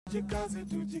Jikaze,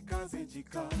 tujikaze,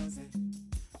 jikaze.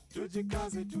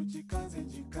 Tujikaze, tujikaze,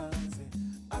 jikaze.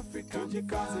 Africa,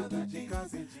 tujikaze,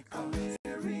 tujikaze, jikaze.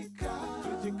 America,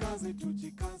 tujikaze,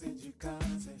 tujikaze,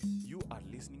 jikaze. You are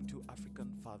listening to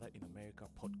African Father in America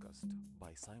podcast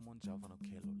by Simon Javan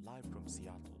Okello, live from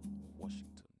Seattle,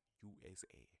 Washington, USA.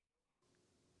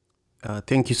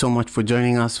 Thank you so much for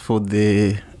joining us for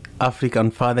the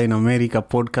African Father in America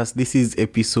podcast. This is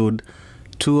episode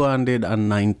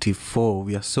 294.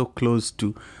 We are so close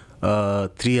to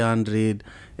 300,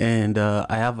 and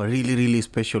I have a really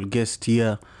special guest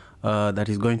here that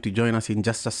is going to join us in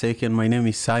just a second. My name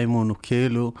is Simon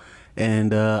Okello,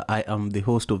 and I am the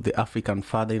host of the African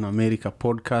Father in America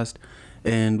podcast,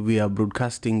 and we are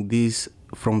broadcasting this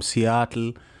from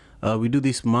Seattle. We do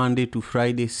this Monday to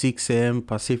Friday, 6 a.m.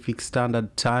 Pacific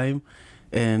Standard Time.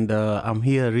 And I'm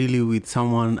here really with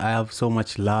someone I have so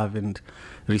much love and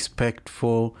respect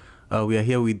for. We are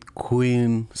here with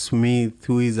Queen Smith,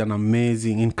 who is an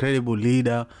amazing, incredible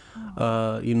leader.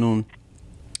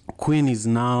 Queen is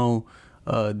now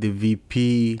the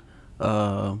VP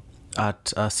at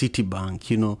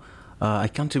Citibank. I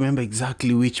can't remember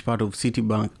exactly which part of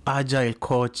Citibank. Agile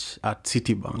coach at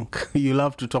Citibank. You'll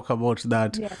have to talk about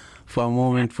that for a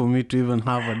moment for me to even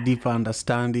have a deeper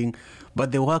understanding.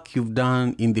 But the work you've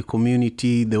done in the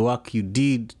community, the work you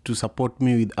did to support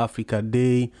me with Africa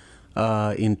Day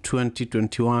in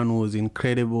 2021 was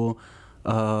incredible.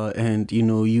 And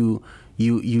you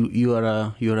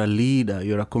are a leader.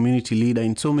 You're a community leader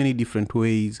in so many different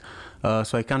ways.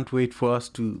 So I can't wait for us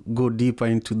to go deeper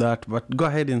into that. But go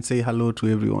ahead and say hello to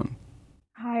everyone.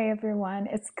 Hi, everyone.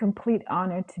 It's a complete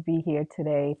honor to be here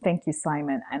today. Thank you,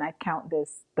 Simon. And I count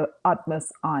this the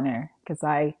utmost honor because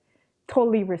I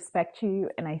totally respect you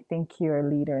and I think you're a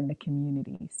leader in the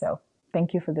community. So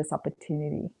thank you for this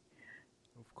opportunity.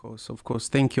 Of course.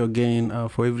 Thank you again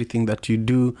for everything that you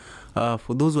do.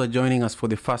 For those who are joining us for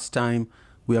the first time,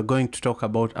 we are going to talk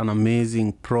about an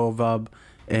amazing proverb.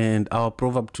 And our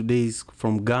proverb today is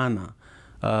from Ghana.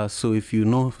 So if you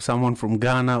know someone from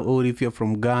Ghana, or if you're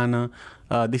from Ghana,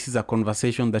 this is a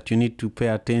conversation that you need to pay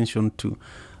attention to.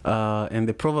 And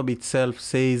the proverb itself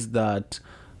says that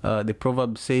even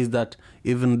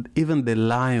the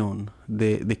lion,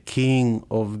 the king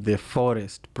of the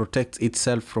forest, protects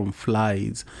itself from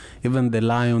flies. Even the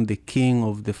lion, the king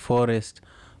of the forest,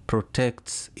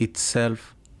 protects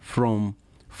itself from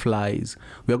flies.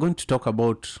 We are going to talk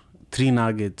about 3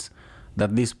 nuggets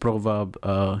that this proverb,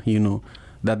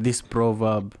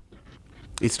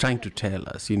 is trying to tell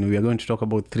us. We are going to talk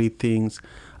about 3 things.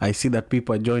 I see that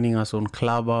people are joining us on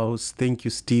Clubhouse. Thank you,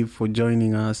 Steve, for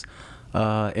joining us.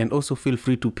 And also feel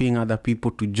free to ping other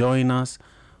people to join us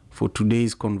for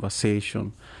today's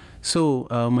conversation. So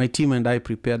my team and I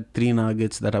prepared 3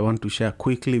 nuggets that I want to share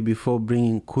quickly before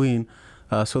bringing Queen,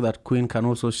 so that Queen can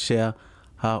also share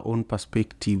her own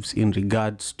perspectives in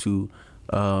regards to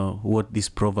what this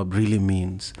proverb really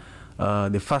means.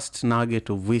 The first nugget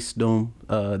of wisdom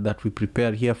that we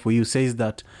prepared here for you says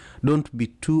that don't be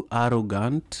too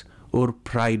arrogant or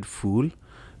prideful,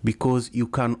 because you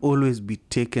can always be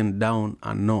taken down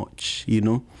a notch.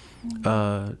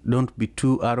 Don't be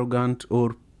too arrogant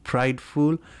or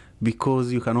prideful,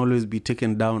 because you can always be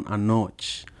taken down a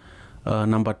notch.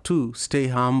 Number 2, stay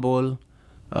humble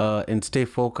and stay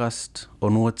focused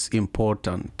on what's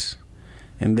important.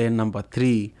 And then number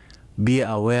 3, be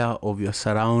aware of your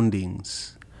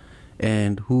surroundings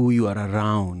and who you are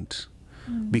around,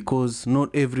 because not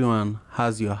everyone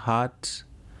has your heart,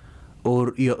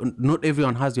 or not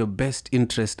everyone has your best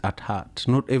interest at heart.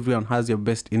 Not everyone has your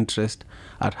best interest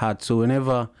at heart. So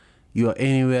whenever you are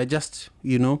anywhere, just,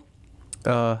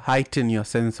 heighten your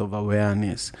sense of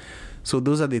awareness. So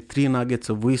those are the 3 nuggets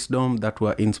of wisdom that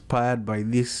were inspired by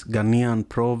this Ghanaian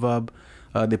proverb.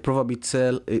 The proverb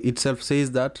itself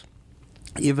says that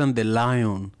even the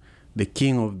lion, the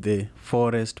king of the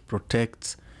forest,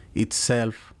 protects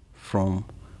itself from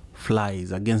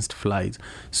against flies.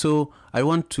 So I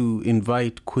want to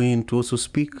invite Queen to also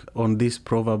speak on this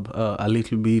proverb a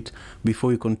little bit before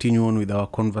we continue on with our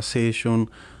conversation.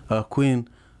 Queen,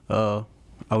 I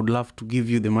would love to give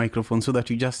you the microphone so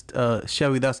that you just share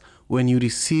with us, when you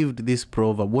received this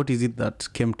proverb, what is it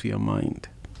that came to your mind?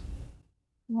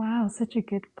 Wow, such a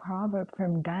good proverb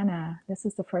from Ghana. This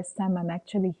is the first time I'm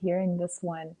actually hearing this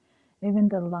one. Even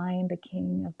the lion, the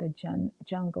king of the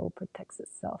jungle, protects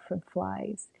itself from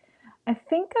flies. I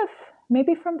think of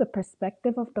maybe from the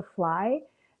perspective of the fly.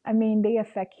 I mean, they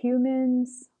affect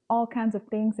humans, all kinds of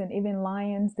things, and even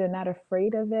lions, they're not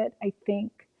afraid of it. I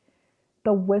think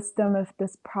the wisdom of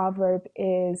this proverb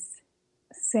is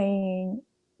saying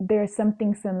there are some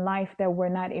things in life that we're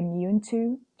not immune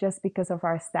to just because of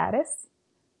our status,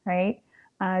 right?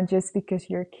 Just because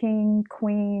you're king,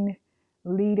 queen,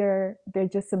 leader, there are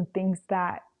just some things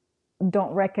that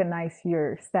don't recognize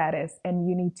your status, and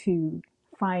you need to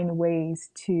find ways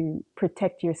to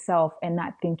protect yourself and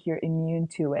not think you're immune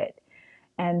to it.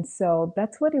 And so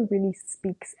that's what it really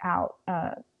speaks out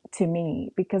to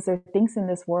me, because there are things in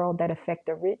this world that affect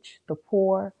the rich, the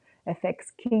poor,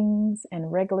 affects kings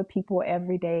and regular people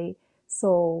every day.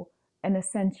 So in a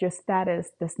sense, your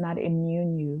status does not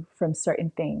immune you from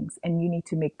certain things, and you need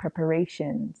to make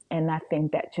preparations and not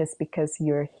think that just because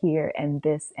you're here and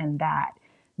this and that,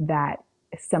 that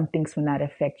some things will not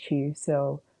affect you.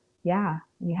 So yeah,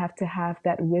 you have to have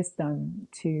that wisdom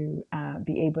to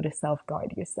be able to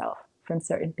self-guard yourself from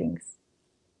certain things.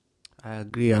 I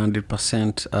agree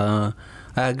 100%. I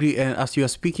agree. And as you are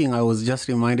speaking, I was just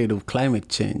reminded of climate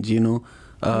change.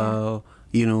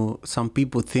 Some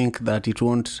people think that it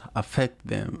won't affect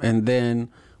them, and then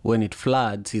when it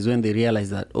floods is when they realize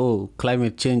that, oh,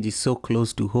 climate change is so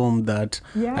close to home that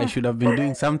I should have been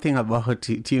doing something about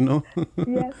it.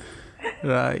 Yes.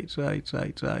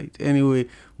 Right. Anyway,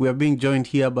 we are being joined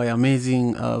here by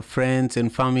amazing friends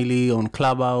and family on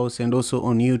Clubhouse and also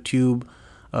on YouTube.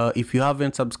 If you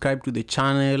haven't subscribed to the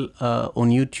channel on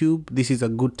YouTube, this is a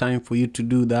good time for you to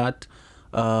do that.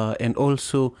 And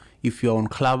also, if you're on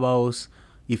Clubhouse,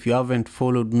 if you haven't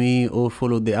followed me or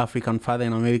followed the African Father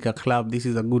in America Club, this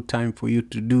is a good time for you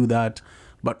to do that.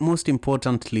 But most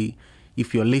importantly,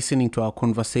 if you're listening to our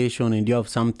conversation and you have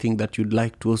something that you'd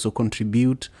like to also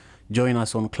contribute, join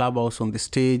us on Clubhouse on the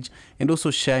stage, and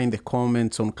also share in the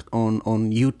comments on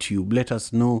YouTube. Let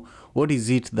us know what is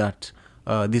it that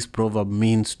this proverb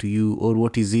means to you, or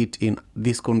what is it in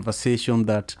this conversation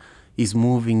that is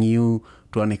moving you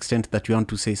to an extent that you want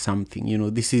to say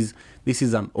something. This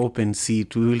is an open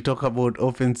seat. We will talk about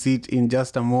open seat in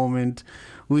just a moment,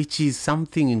 which is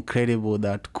something incredible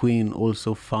that Queen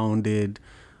also founded.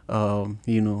 I'm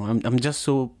just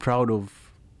so proud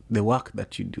of the work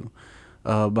that you do.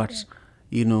 But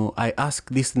I ask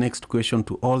this next question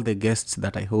to all the guests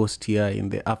that I host here in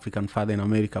the African Father in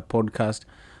America podcast,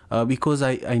 because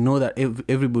I know that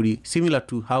everybody, similar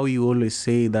to how you always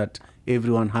say that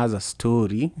everyone has a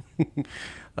story,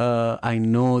 I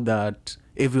know that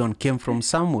everyone came from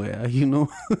somewhere,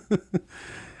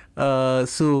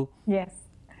 so yes,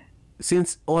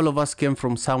 since all of us came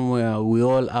from somewhere, we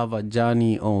all have a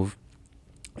journey of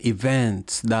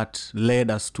events that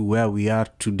led us to where we are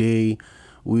today.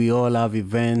 We all have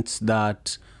events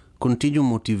that continue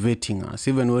motivating us.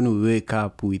 Even when we wake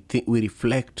up, we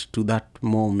reflect to that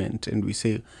moment and we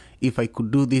say, if I could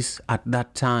do this at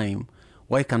that time,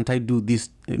 why can't I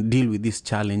deal with this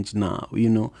challenge now?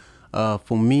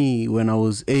 For me, when I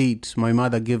was 8, my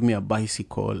mother gave me a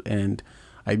bicycle and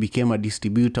I became a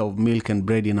distributor of milk and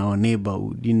bread in our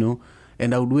neighborhood,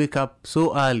 and I would wake up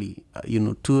so early,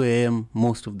 2 a.m.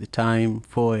 most of the time,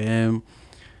 4 a.m.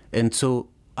 And so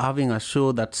having a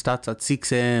show that starts at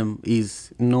 6 a.m.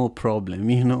 is no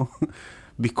problem,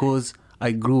 because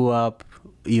I grew up,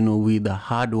 with a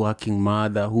hardworking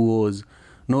mother who was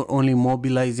not only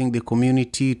mobilizing the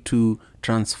community to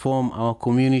transform our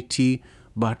community,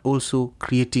 but also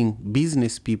creating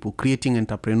business people, creating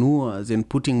entrepreneurs, and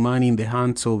putting money in the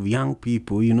hands of young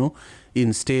people,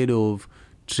 instead of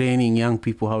training young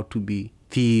people how to be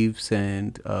thieves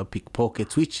and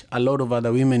pickpockets, which a lot of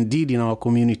other women did in our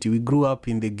community. We grew up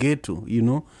in the ghetto,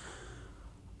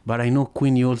 But I know,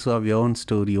 Queen, you also have your own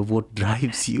story of what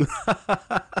drives you.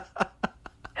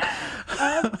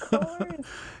 of course.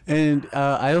 And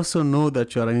I also know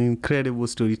that you are an incredible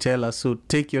storyteller. So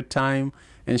take your time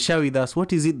and share with us,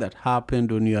 what is it that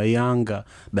happened when you were younger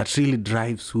that really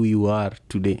drives who you are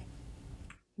today?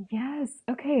 Yes.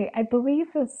 Okay. I believe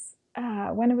it's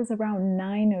when I was around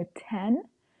 9 or 10.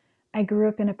 I grew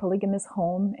up in a polygamous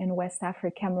home in West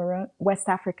Africa,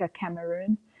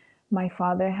 Cameroon. My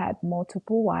father had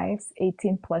multiple wives,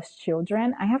 18 plus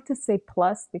children. I have to say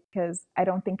plus because I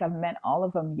don't think I've met all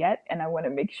of them yet, and I want to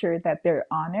make sure that they're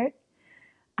honored.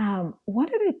 One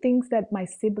of the things that my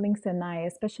siblings and I,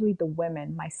 especially the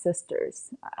women, my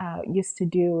sisters, used to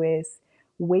do is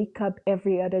wake up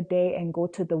every other day and go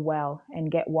to the well and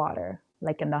get water,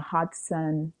 like in the hot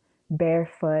sun,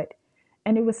 barefoot.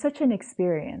 And it was such an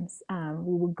experience.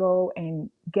 We would go and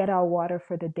get our water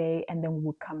for the day, and then we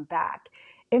would come back.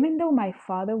 Even though my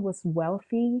father was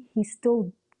wealthy, he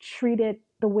still treated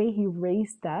the way he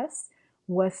raised us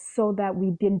was so that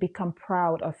we didn't become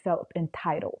proud or felt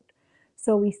entitled.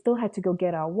 So we still had to go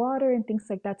get our water and things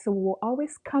like that. So we'll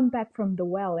always come back from the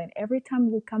well. And every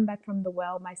time we come back from the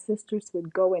well, my sisters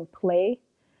would go and play,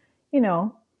 you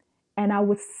know, And I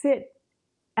would sit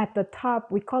at the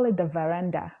top, we call it the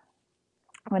veranda,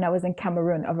 when I was in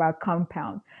Cameroon, of our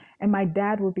compound. And my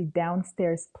dad would be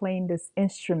downstairs playing this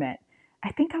instrument.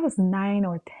 I think I was 9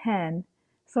 or 10,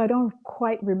 so I don't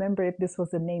quite remember if this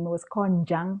was the name. It was called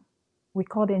njang. We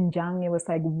called it njang. It was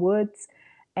like woods,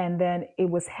 and then it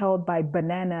was held by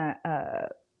banana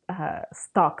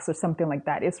stalks or something like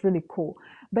that. It's really cool.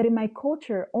 But in my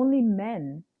culture, only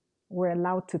men were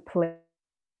allowed to play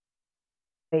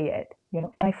it.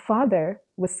 My father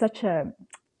was such a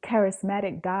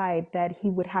charismatic guy that he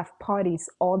would have parties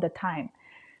all the time.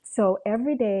 So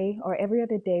every day or every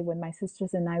other day when my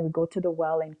sisters and I would go to the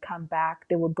well and come back,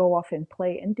 they would go off and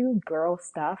play and do girl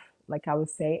stuff, like I would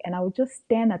say. And I would just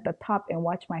stand at the top and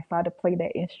watch my father play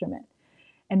that instrument.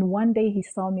 And one day he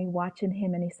saw me watching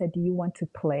him and he said, "Do you want to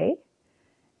play?"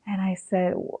 And I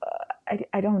said,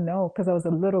 I don't know, because I was a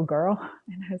little girl.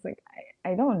 And I was like,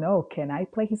 I don't know. Can I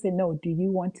play? He said, "No, do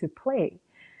you want to play?"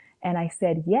 And I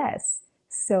said, yes.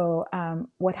 So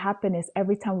what happened is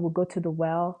every time we would go to the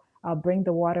well, I'll bring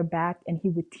the water back and he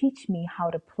would teach me how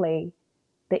to play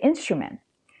the instrument.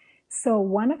 So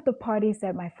one of the parties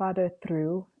that my father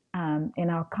threw in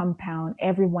our compound,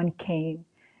 everyone came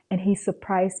and he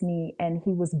surprised me and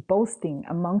he was boasting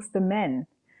amongst the men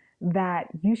that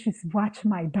you should watch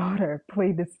my daughter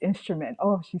play this instrument.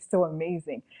 Oh, she's so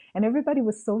amazing. And everybody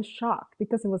was so shocked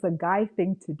because it was a guy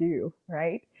thing to do,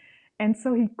 right? And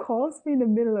so he calls me in the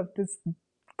middle of this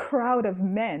crowd of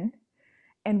men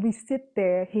and we sit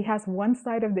there. He has one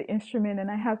side of the instrument and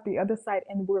I have the other side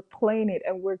and we're playing it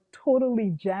and we're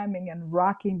totally jamming and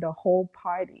rocking the whole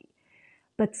party.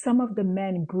 But some of the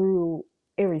men grew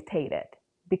irritated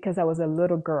because I was a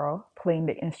little girl playing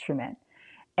the instrument.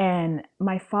 And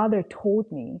my father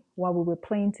told me while we were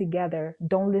playing together,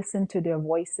 don't listen to their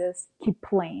voices, keep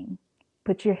playing.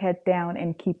 Put your head down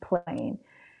and keep playing.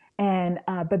 And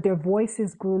but their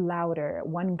voices grew louder.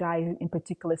 One guy in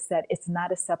particular said, "It's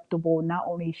not acceptable. Not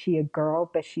only is she a girl,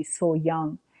 but she's so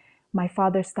young." My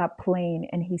father stopped playing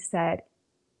and he said,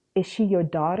 "Is she your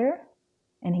daughter?"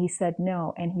 And he said,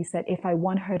 "No." And he said, "If I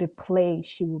want her to play,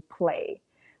 she will play."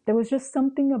 There was just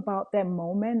something about that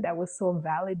moment that was so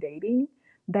validating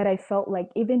that I felt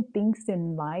like even things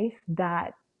in life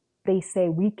that they say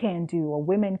we can't do or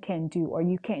women can't do or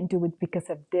you can't do it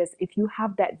because of this, if you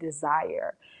have that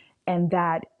desire and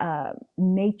that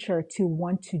nature to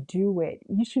want to do it,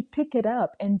 you should pick it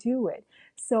up and do it.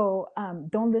 So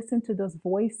don't listen to those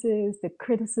voices, the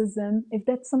criticism, if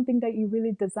that's something that you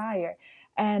really desire.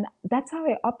 And that's how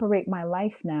I operate my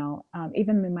life now.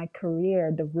 Even in my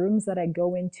career, the rooms that I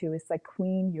go into, it's like,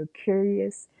 Queen, you're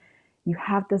curious. You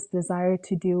have this desire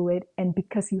to do it. And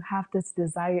because you have this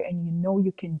desire and you know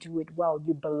you can do it well,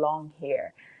 you belong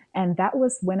here. And that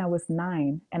was when I was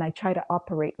 9. And I try to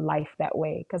operate life that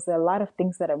way because there are a lot of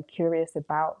things that I'm curious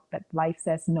about that life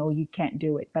says, no, you can't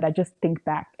do it. But I just think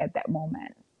back at that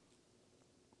moment.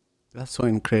 That's so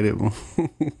incredible.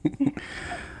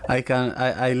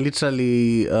 I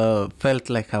literally felt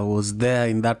like I was there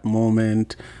in that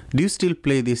moment. Do you still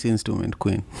play this instrument,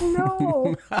 Queen?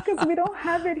 No, because we don't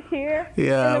have it here.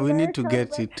 Yeah, we need to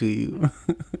get it to you.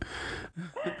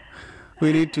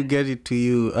 We need to get it to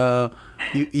you.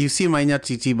 You see my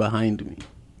nyatiti behind me.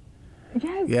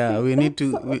 Yes. Yeah, we need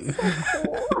to.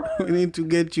 Cool. We need to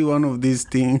get you one of these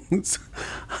things.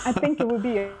 I think it would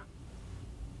be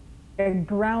a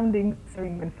grounding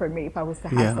thing for me if I was to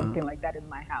have something like that in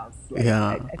my house. Like,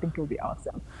 I think it would be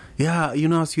awesome. Yeah,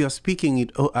 as you are speaking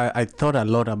I thought a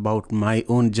lot about my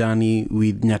own journey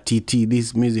with nyatiti,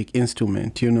 this music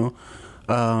instrument.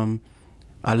 A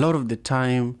lot of the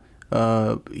time,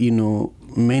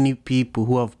 many people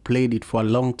who have played it for a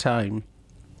long time,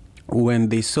 when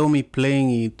they saw me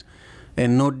playing it,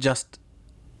 and not just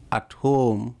at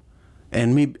home.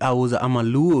 And I'm a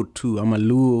Luo too. I'm a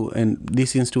Luo, and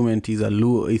this instrument is a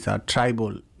Luo. It's a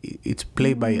tribal. It's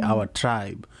played by our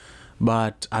tribe.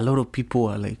 But a lot of people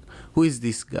are like, who is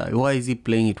this guy? Why is he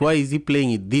playing it? Why is he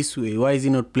playing it this way? Why is he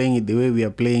not playing it the way we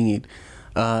are playing it?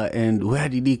 And where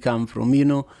did he come from?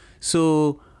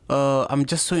 So I'm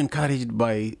just so encouraged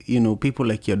by, people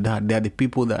like your dad. They're the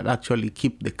people that actually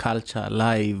keep the culture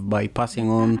alive by passing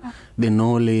on the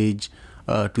knowledge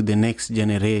to the next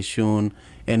generation,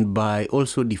 and by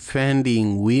also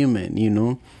defending women,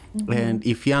 And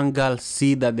if young girls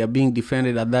see that they're being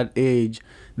defended at that age,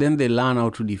 then they learn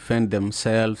how to defend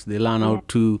themselves. They learn how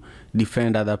to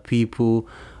defend other people.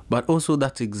 But also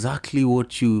that's exactly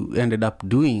what you ended up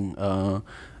doing,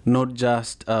 not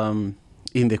just in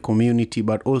the community,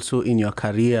 but also in your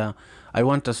career. I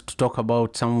want us to talk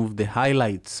about some of the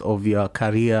highlights of your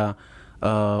career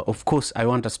of course, I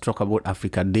want us to talk about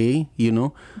Africa Day,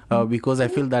 because I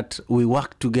feel that we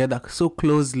worked together so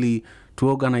closely to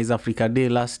organize Africa Day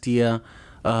last year.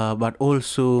 But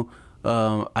also,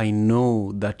 I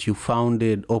know that you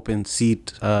founded Open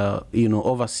Seat,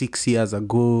 over 6 years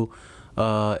ago.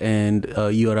 And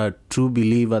you're a true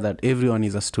believer that everyone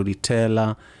is a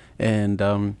storyteller, and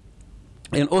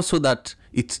also that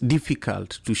it's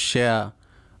difficult to share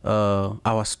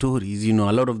our stories. A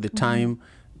lot of the time,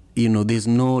 there's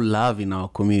no love in our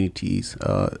communities,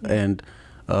 and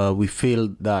we feel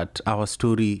that our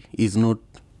story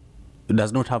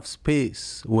does not have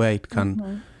space where it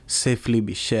can safely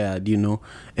be shared,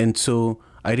 And so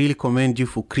I really commend you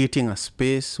for creating a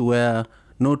space where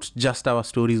not just our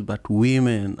stories, but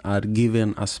women are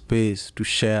given a space to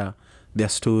share their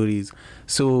stories.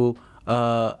 So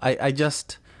I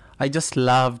just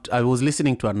loved. I was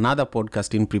listening to another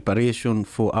podcast in preparation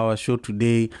for our show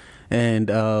today, and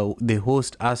the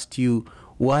host asked you,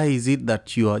 why is it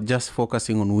that you are just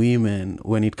focusing on women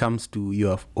when it comes to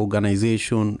your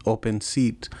organization, Open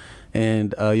Seat?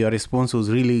 And your response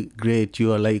was really great.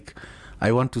 You are like,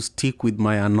 I want to stick with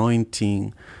my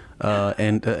anointing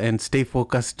and stay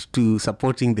focused to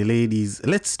supporting the ladies.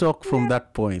 Let's talk from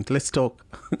that point. Let's talk.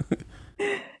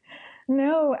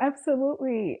 No,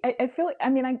 absolutely. I feel like,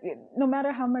 no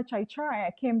matter how much I try,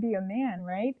 I can't be a man,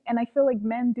 right? And I feel like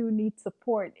men do need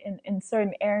support in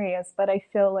certain areas, but I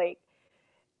feel like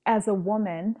as a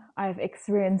woman, I've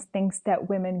experienced things that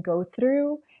women go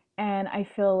through, and I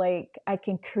feel like I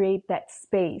can create that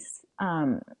space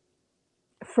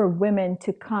for women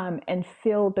to come and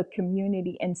feel the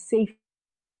community and safety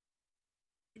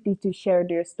to share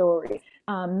their stories.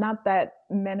 Not that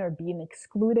men are being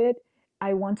excluded.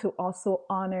 I want to also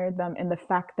honor them in the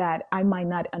fact that I might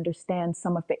not understand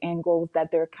some of the angles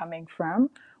that they're coming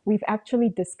from. We've actually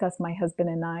discussed, my husband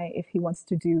and I, if he wants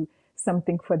to do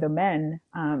something for the men,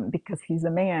 because he's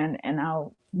a man, and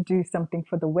I'll do something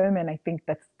for the women. I think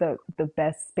that's the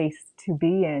best space to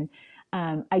be in.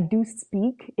 I do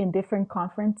speak in different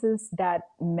conferences that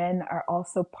men are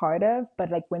also part of,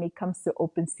 but like when it comes to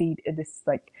Open Seat, it is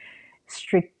like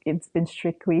it's been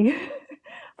strictly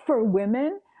for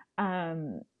women.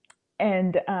 And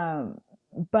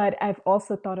but I've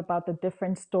also thought about the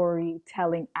different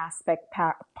storytelling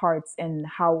parts and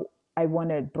how I want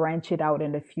to branch it out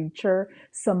in the future.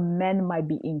 Some men might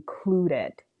be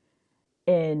included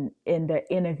in the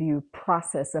interview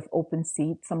process of Open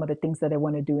Seat, some of the things that I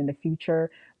want to do in the future.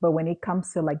 But when it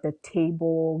comes to like the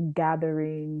table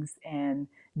gatherings and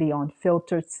the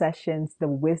unfiltered sessions, the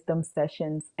wisdom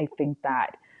sessions, I think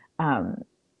that um,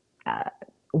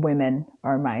 women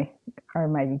are my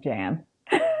jam.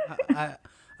 I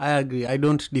agree. I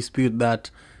don't dispute that.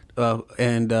 I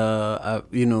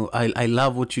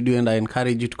love what you do, and I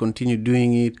encourage you to continue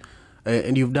doing it.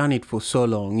 And you've done it for so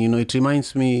long. It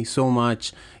reminds me so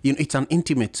much. It's an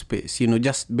intimate space.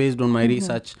 Just based on my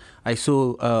research, I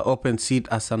saw Open Seat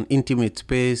as an intimate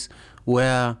space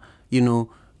where you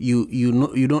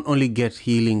don't only get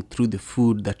healing through the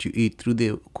food that you eat, through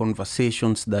the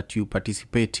conversations that you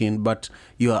participate in, but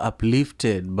you are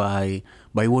uplifted by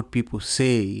what people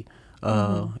say.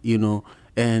 And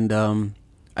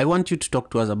I want you to talk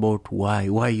to us about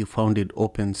why you founded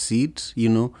Open Seat.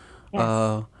 Yes.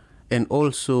 And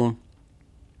also,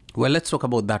 well, let's talk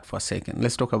about that for a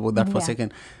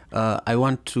second. I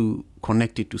want to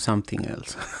connect it to something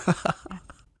else.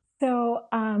 So,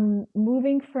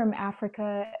 moving from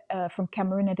Africa, from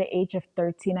Cameroon at the age of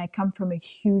 13, I come from a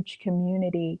huge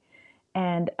community,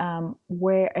 and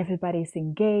where everybody's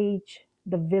engaged,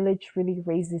 the village really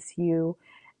raises you.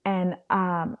 And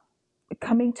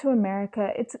coming to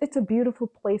America, it's a beautiful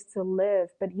place to live,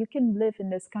 but you can live in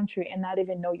this country and not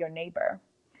even know your neighbor,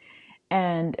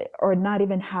 and or not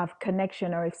even have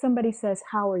connection. Or if somebody says,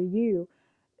 "How are you?"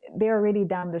 they're already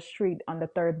down the street on the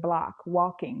third block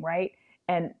walking, right?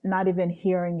 And not even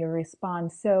hearing your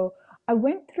response. So I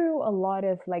went through a lot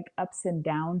of like ups and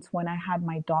downs when I had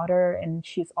my daughter, and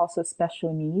she's also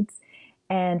special needs.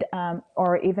 And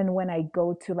or even when I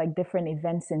go to like different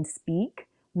events and speak,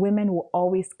 women will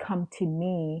always come to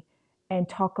me and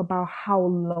talk about how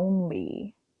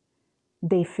lonely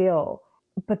they feel.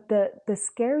 But the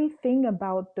scary thing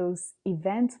about those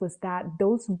events was that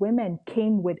those women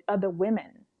came with other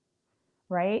women,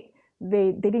 right?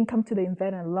 They didn't come to the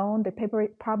event alone. The paper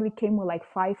probably came with like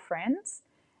 5 friends.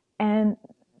 And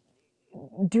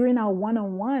during our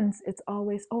one-on-ones, it's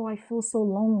always, oh, I feel so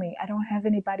lonely. I don't have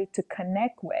anybody to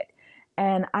connect with.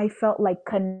 And I felt like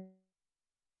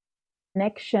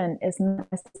connection is not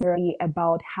necessarily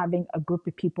about having a group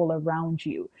of people around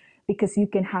you, because you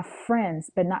can have friends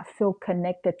but not feel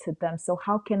connected to them. So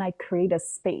how can I create a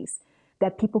space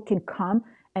that people can come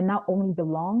and not only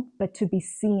belong, but to be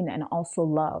seen and also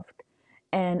loved?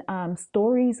 And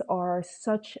stories are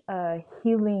such a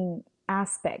healing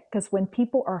aspect, because when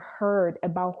people are heard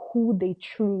about who they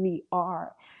truly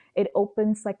are, it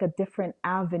opens like a different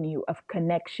avenue of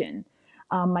connection.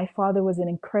 My father was an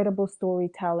incredible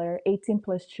storyteller, 18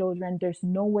 plus children. There's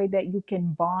no way that you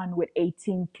can bond with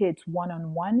 18 kids one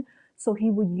on one. So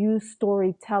he would use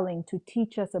storytelling to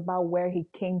teach us about where he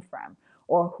came from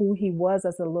or who he was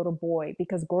as a little boy.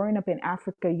 Because growing up in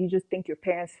Africa, you just think your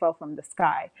parents fell from the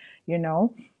sky, you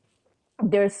know?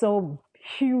 They're so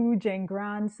huge and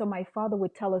grand. So my father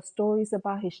would tell us stories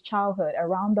about his childhood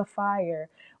around the fire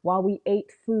while we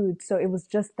ate food. So it was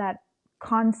just that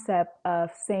concept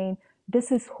of saying,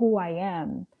 this is who I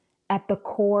am at the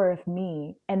core of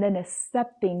me, and then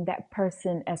accepting that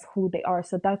person as who they are.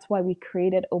 So that's why we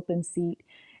created Open Seat.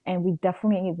 And we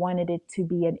definitely wanted it to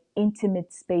be an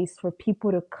intimate space for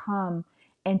people to come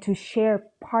and to share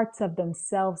parts of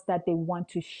themselves that they want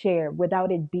to share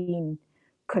without it being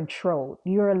controlled.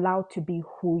 You're allowed to be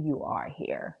who you are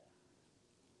here.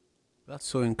 That's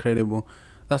so incredible.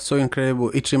 That's so incredible.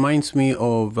 It reminds me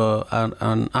of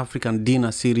an African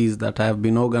dinner series that I have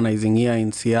been organizing here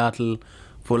in Seattle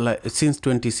for since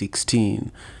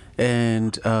 2016,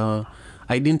 and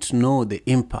I didn't know the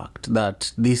impact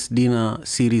that this dinner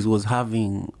series was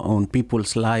having on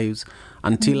people's lives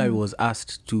until I was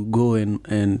asked to go and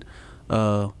and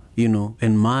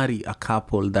marry a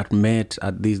couple that met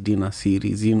at this dinner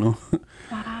series.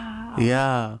 Wow.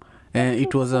 Yeah, and That's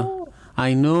it so was cool.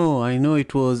 I know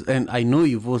it was, and I know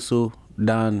you've also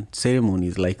done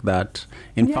ceremonies like that.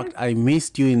 In fact, Yes. I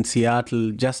missed you in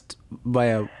Seattle just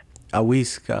by a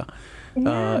whisker.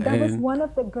 Yeah, that was And one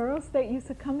of the girls that used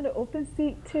to come to Open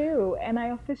Seat too, and I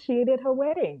officiated her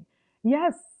wedding.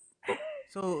 Yes.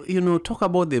 so, talk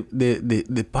about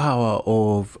the power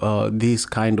of these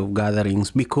kind of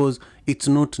gatherings, because it's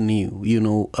not new,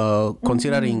 Mm-hmm.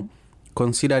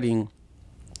 considering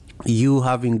you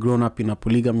having grown up in a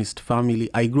polygamist family.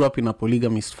 I grew up in a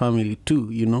polygamist family too,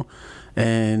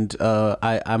 and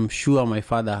I'm sure my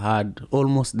father had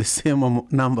almost the same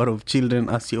number of children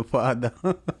as your father.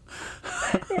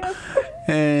 Yes.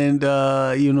 And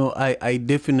I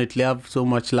definitely have so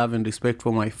much love and respect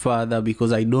for my father,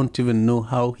 because I don't even know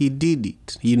how he did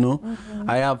it. Mm-hmm.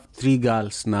 I have 3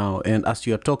 girls now, and as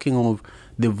you're talking of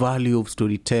the value of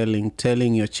storytelling,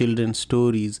 telling your children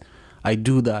stories, I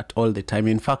do that all the time.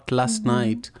 In fact, last Mm-hmm.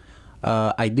 night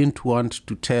I didn't want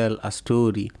to tell a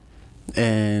story,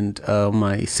 and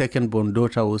my second born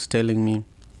daughter was telling me,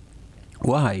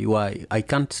 why I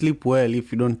can't sleep well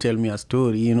if you don't tell me a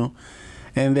story.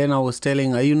 And then I was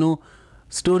telling her,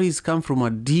 stories come from a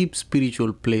deep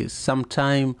spiritual place.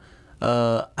 Sometime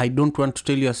I don't want to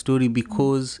tell you a story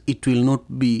because it will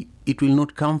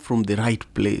not come from the right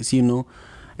place.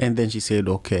 And then she said,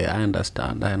 okay, I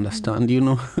understand.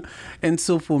 And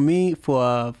so for me, for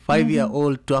a 5-year Mm-hmm.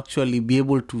 old to actually be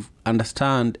able to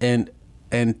understand and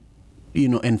and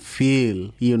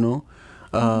feel,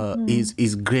 Mm-hmm.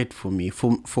 is great for me.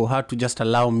 For her to just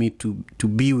allow me to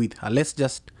be with her. Let's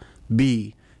just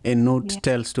be and not Yeah.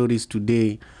 tell stories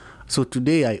today. So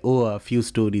today I owe her a few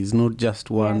stories, not just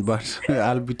one, Yes. but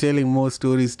I'll be telling more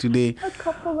stories today. A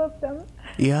couple of them.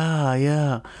 Yeah,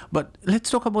 yeah. But let's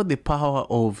talk about the power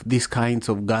of these kinds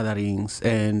of gatherings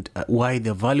and why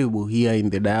they're valuable here in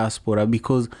the diaspora,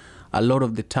 because a lot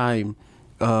of the time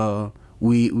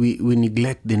we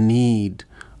neglect the need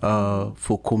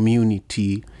for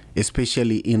community,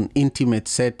 especially in intimate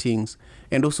settings,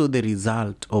 and also the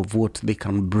result of what they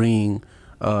can bring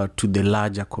to the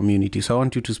larger community. So I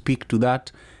want you to speak to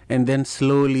that, and then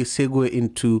slowly segue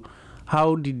into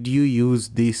how did you use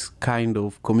this kind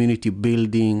of community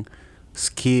building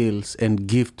skills and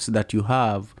gifts that you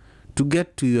have to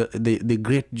get to the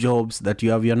great jobs that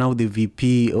you have. You're now the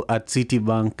VP at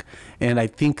Citibank, and I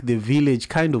think the village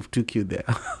kind of took you there.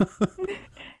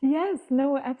 Yes,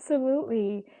 no,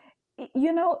 absolutely.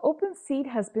 Open Seat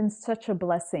has been such a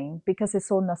blessing because it's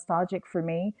so nostalgic for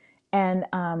me, and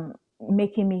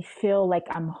making me feel like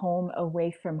I'm home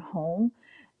away from home,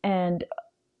 and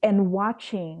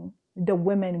watching the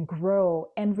women grow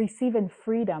and receiving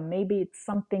freedom. Maybe it's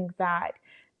something that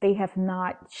they have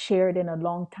not shared in a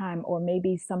long time, or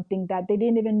maybe something that they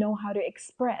didn't even know how to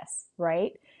express,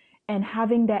 right? And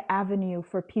having that avenue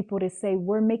for people to say,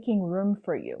 we're making room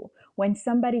for you. When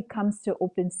somebody comes to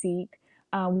Open Seat,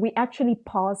 we actually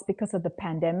paused because of the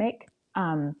pandemic.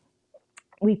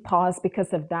 We paused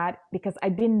because of that, because I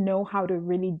didn't know how to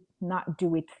really not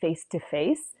do it face to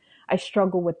face. I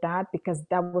struggle with that because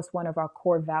that was one of our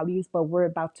core values, but we're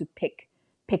about to pick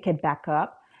it back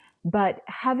up. But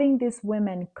having these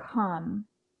women come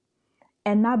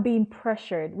and not being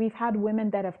pressured. We've had women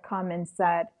that have come and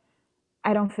said,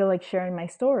 I don't feel like sharing my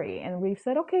story. And we've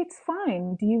said, okay, it's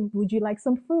fine. Would you like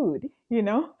some food?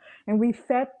 And we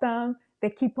fed them.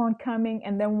 They keep on coming.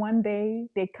 And then one day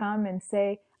they come and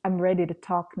say, I'm ready to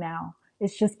talk now.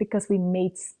 It's just because we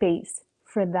made space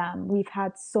for them. We've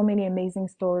had so many amazing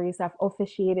stories. I've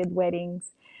officiated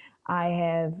weddings. I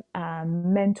have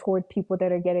mentored people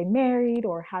that are getting married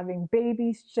or having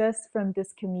babies just from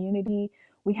this community.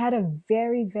 We had a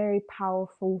very, very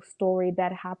powerful story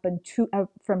that happened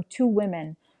from two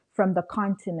women from the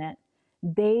continent.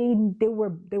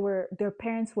 Their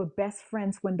parents were best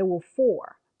friends when they were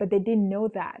 4, but they didn't know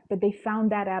that. But they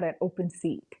found that out at Open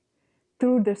Seat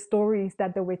through the stories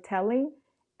that they were telling.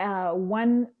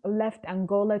 One left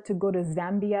Angola to go to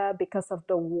Zambia because of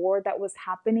the war that was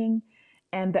happening,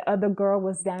 and the other girl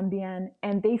was Zambian.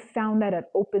 And they found that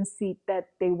at Open Seat that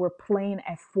they were playing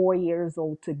at 4 years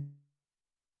old together.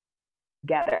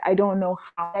 I don't know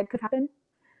how that could happen.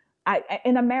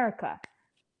 In America,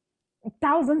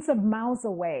 thousands of miles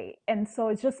away. And so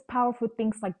it's just powerful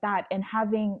things like that. And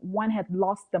having one had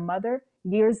lost the mother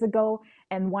years ago,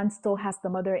 and one still has the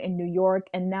mother in New York.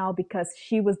 And now, because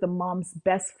she was the mom's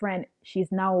best friend,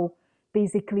 she's now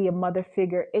basically a mother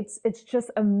figure. It's just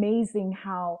amazing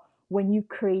how when you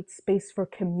create space for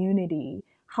community,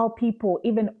 how people,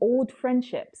 even old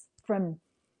friendships from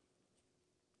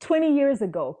 20 years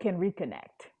ago can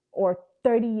reconnect, or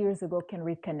 30 years ago can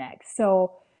reconnect.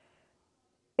 So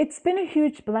it's been a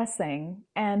huge blessing,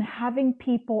 and having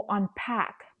people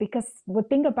unpack, because the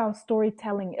thing about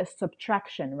storytelling is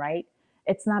subtraction, right?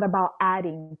 It's not about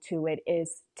adding to it,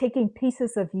 it's taking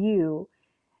pieces of you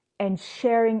and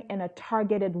sharing in a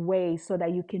targeted way so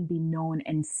that you can be known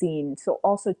and seen. So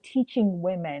also teaching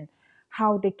women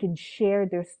how they can share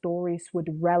their stories with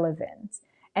relevance,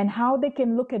 and how they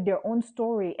can look at their own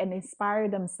story and inspire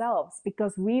themselves,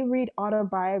 because we read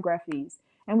autobiographies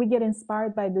and we get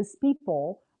inspired by these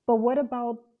people. But what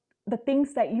about the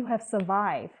things that you have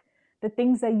survived, the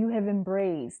things that you have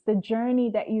embraced, the journey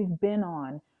that you've been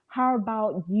on? How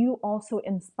about you also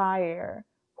inspire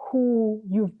who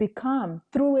you've become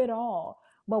through it all?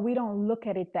 But we don't look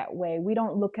at it that way. We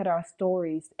don't look at our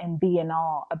stories and be in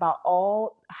awe about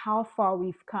all how far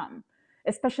we've come,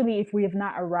 especially if we have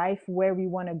not arrived where we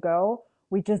want to go.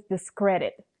 We just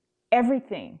discredit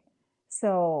everything.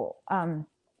 So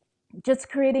just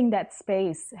creating that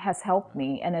space has helped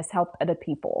me and has helped other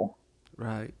people.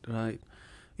 Right, right.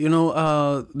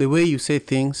 The way you say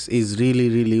things is really,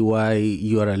 really why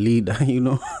you are a leader,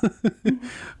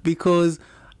 because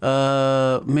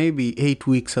maybe 8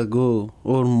 weeks ago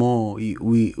or more,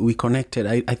 we connected.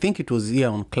 I think it was here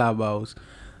on Clubhouse.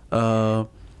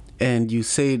 And you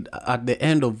said at the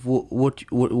end of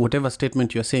whatever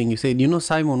statement you're saying, you said,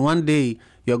 Simon, one day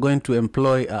you're going to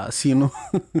employ us, Yes.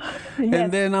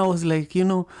 And then I was like,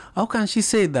 how can she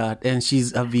say that? And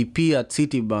she's a VP at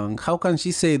Citibank. How can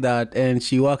she say that? And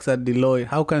she works at Deloitte.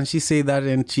 How can she say that?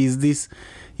 And she's this,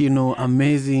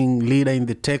 amazing leader in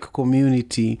the tech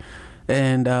community.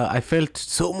 And I felt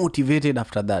so motivated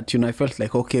after that. I felt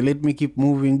like, okay, let me keep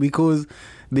moving, because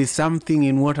there's something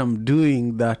in what I'm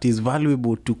doing that is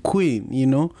valuable to Queen,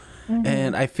 Mm-hmm.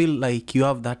 And I feel like you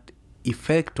have that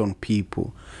effect on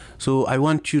people. So I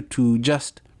want you to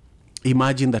just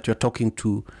imagine that you're talking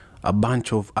to a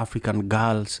bunch of African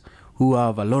girls who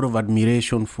have a lot of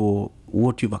admiration for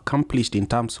what you've accomplished in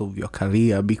terms of your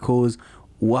career, because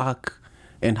work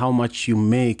and how much you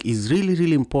make is really,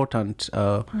 really important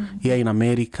mm-hmm. here in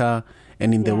America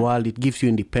and in the world. It gives you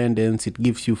independence, it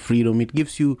gives you freedom, it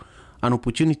gives you an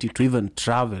opportunity to even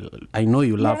travel. I know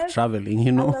you love traveling,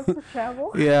 I love to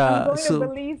travel. Yeah. I'm going to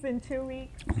Belize in 2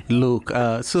 weeks. Look,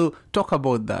 so talk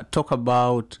about that. Talk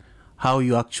about how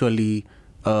you actually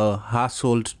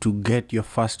hustled to get your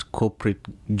first corporate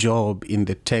job in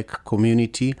the tech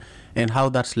community, and how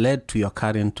that's led to your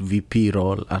current VP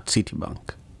role at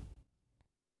Citibank.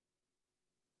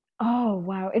 Oh,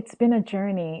 wow. It's been a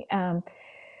journey.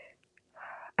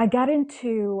 I got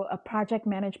into a project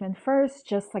management first,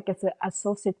 just like as an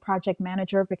associate project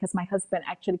manager, because my husband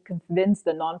actually convinced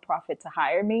the nonprofit to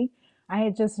hire me. I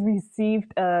had just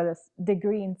received a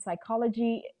degree in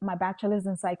psychology, my bachelor's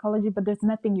in psychology, but there's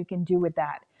nothing you can do with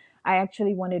that. I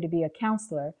actually wanted to be a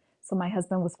counselor. So my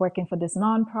husband was working for this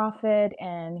nonprofit,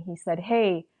 and he said,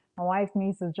 hey, my wife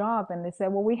needs a job. And they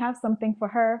said, well, we have something for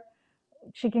her.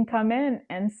 She can come in.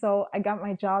 And so I got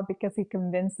my job because he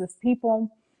convinced these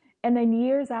people. And then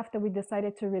years after, we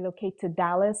decided to relocate to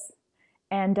Dallas.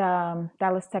 and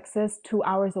Dallas, Texas, 2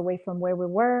 hours away from where we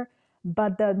were.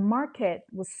 But the market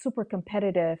was super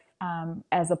competitive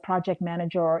as a project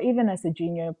manager or even as a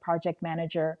junior project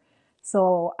manager.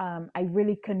 So I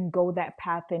really couldn't go that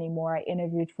path anymore. I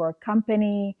interviewed for a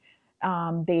company.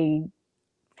 They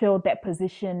filled that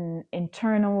position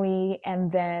internally,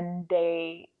 and then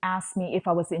they asked me if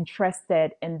I was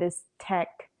interested in this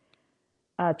tech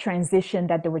transition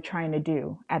that they were trying to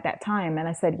do at that time. And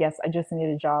I said, yes, I just need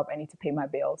a job. I need to pay my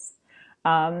bills.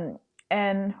 Um,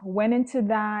 and went into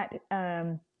that,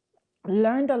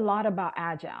 learned a lot about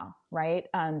Agile, right?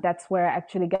 That's where I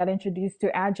actually got introduced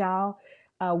to Agile,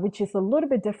 which is a little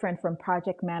bit different from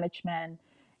project management,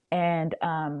 and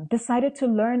decided to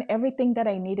learn everything that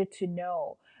I needed to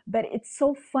know. But it's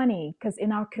so funny because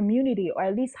in our community, or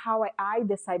at least how I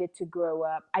decided to grow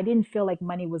up, I didn't feel like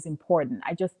money was important.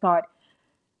 I just thought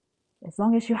as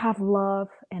long as you have love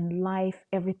and life,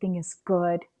 everything is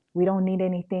good. We don't need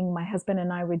anything. My husband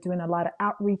and I were doing a lot of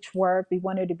outreach work. We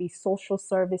wanted to be social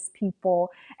service people.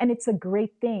 And it's a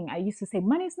great thing. I used to say,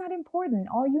 money's not important.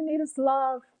 All you need is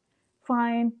love.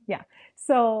 Fine. Yeah.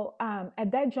 So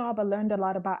at that job, I learned a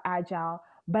lot about Agile,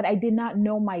 but I did not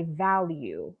know my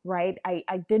value, right?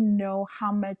 I didn't know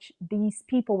how much these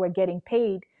people were getting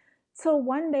paid. So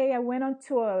one day I went on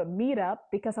to a meetup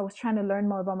because I was trying to learn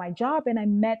more about my job, and I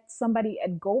met somebody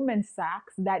at Goldman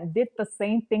Sachs that did the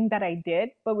same thing that I did,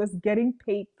 but was getting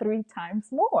paid 3 times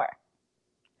more.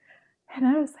 And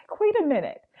I was like, wait a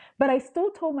minute. But I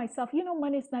still told myself,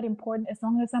 money is not important. As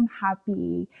long as I'm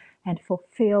happy and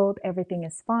fulfilled, everything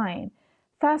is fine.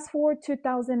 Fast forward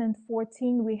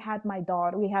 2014, we had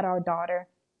our daughter.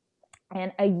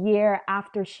 And a year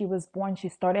after she was born, she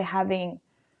started having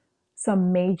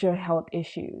some major health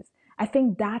issues. I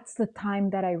think that's the time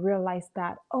that I realized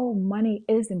that, oh, money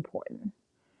is important.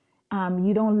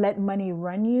 You don't let money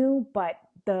run you, but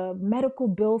the medical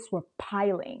bills were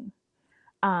piling.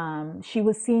 She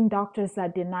was seeing doctors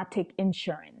that did not take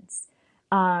insurance.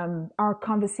 Our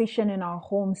conversation in our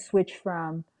home switched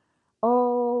from,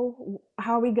 oh,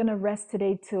 how are we going to rest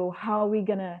today to how are we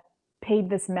going to pay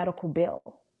this medical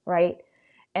bill, right?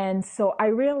 And so I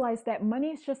realized that money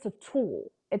is just a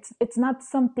tool. It's not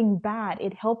something bad.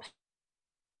 It helps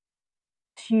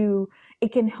you.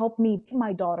 It can help me pay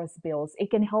my daughter's bills.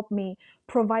 It can help me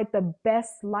provide the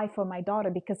best life for my daughter,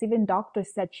 because even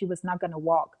doctors said she was not going to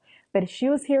walk. But if she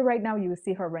was here right now, you would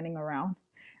see her running around.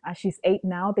 She's 8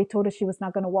 now. They told her she was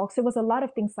not going to walk. So it was a lot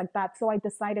of things like that. So I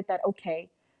decided that, okay,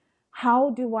 how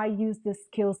do I use the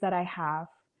skills that I have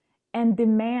and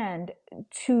demand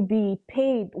to be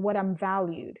paid what I'm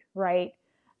valued, right?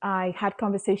 I had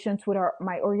conversations with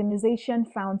my organization,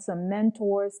 found some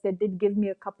mentors that did give me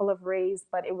a couple of raises,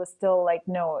 but it was still like,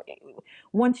 no,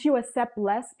 once you accept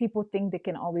less, people think they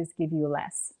can always give you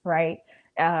less, right?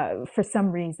 For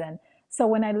some reason. So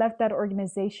when I left that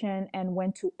organization and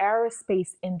went to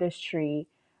aerospace industry,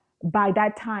 by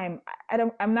that time,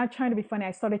 I'm not trying to be funny.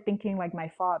 I started thinking like my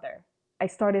father. I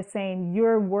started saying,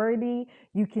 you're worthy.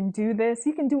 You can do this.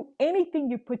 You can do anything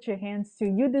you put your hands to.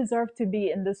 You deserve to be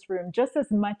in this room just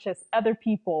as much as other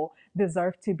people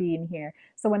deserve to be in here.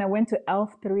 So when I went to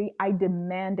ELF3, I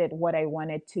demanded what I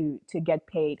wanted to get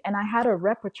paid. And I had a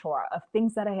repertoire of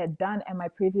things that I had done at my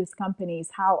previous companies,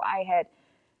 how I had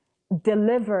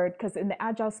delivered, because in the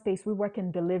agile space we work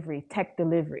in delivery, tech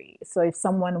delivery. So if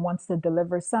someone wants to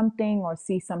deliver something or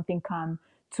see something come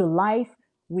to life,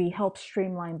 we help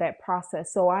streamline that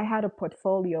process. So I had a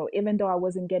portfolio. Even though I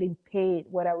wasn't getting paid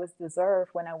what I was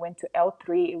deserved, when I went to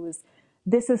L3, it was,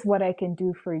 this is what I can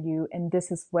do for you and this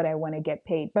is what I want to get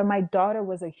paid. But my daughter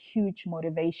was a huge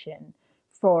motivation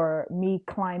for me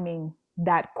climbing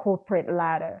that corporate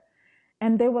ladder.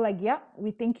 And they were like, yep,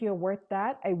 we think you're worth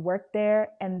that. I worked there.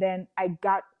 And then I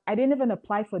didn't even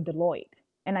apply for Deloitte,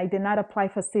 and I did not apply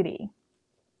for Citi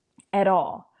at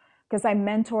all, because I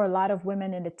mentor a lot of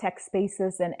women in the tech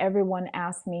spaces, and everyone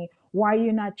asks me, why are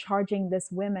you not charging this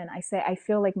women? I say, I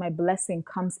feel like my blessing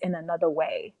comes in another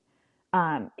way.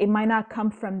 It might not come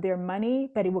from their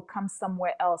money, but it will come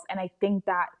somewhere else. And I think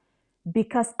that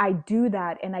because I do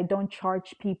that and I don't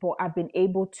charge people, I've been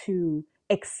able to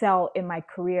excel in my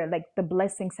career. Like the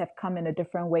blessings have come in a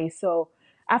different way. So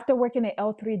after working at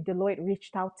L3, Deloitte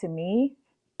reached out to me.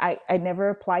 I never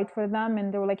applied for them,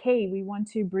 and they were like, hey, we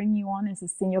want to bring you on as a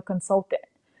senior consultant.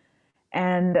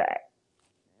 And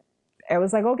I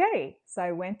was like, okay. So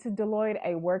I went to Deloitte.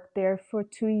 I worked there for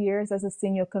 2 years as a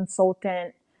senior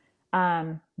consultant.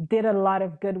 Did a lot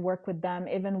of good work with them.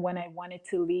 Even when I wanted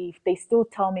to leave, they still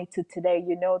tell me to today,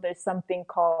 there's something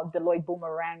called Deloitte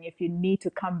Boomerang. If you need to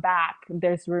come back,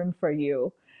 there's room for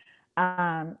you.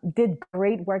 Did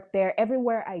great work there.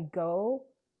 Everywhere I go,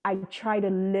 I try to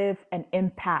live an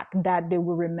impact that they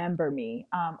will remember me.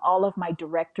 All of my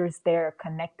directors there are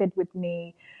connected with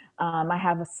me. I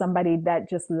have somebody that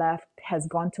just left, has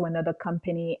gone to another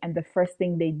company, and the first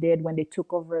thing they did when they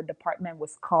took over a department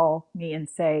was call me and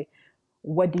say,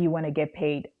 "What do you want to get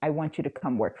paid? I want you to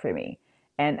come work for me."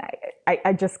 And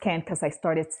I just can't because I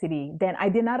started City. Then I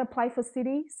did not apply for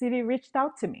City. City reached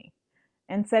out to me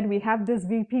and said, "We have this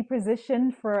VP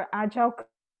position for Agile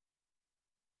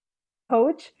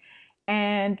coach,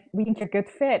 and we think you're a good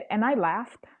fit." And I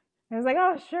laughed. I was like,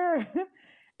 "Oh, sure."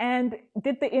 And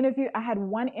did the interview. I had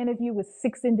one interview with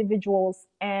 6 individuals,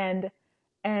 and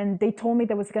they told me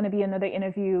there was going to be another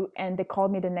interview, and they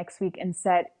called me the next week and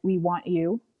said, "We want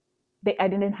you." I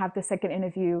didn't have the second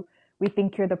interview. "We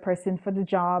think you're the person for the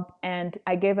job." And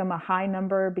I gave them a high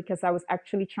number because I was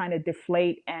actually trying to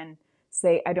deflate and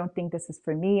say, "I don't think this is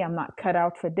for me. I'm not cut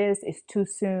out for this. It's too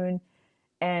soon."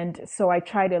 And so I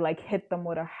tried to like hit them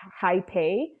with a high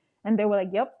pay, and they were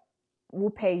like, "Yep, we'll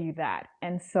pay you that."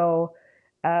 And so,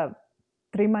 uh,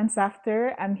 3 months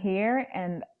after, I'm here,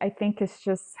 and I think it's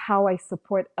just how I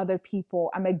support other people.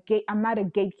 I'm not a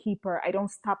gatekeeper. I don't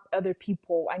stop other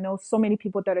people. I know so many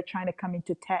people that are trying to come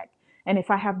into tech, and if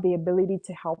I have the ability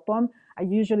to help them, I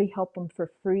usually help them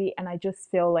for free. And I just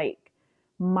feel like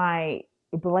my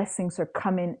blessings are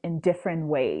coming in different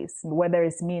ways, whether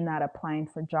it's me not applying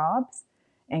for jobs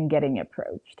and getting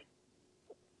approached.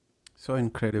 So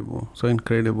incredible, so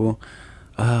incredible.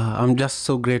 I'm just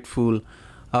so grateful.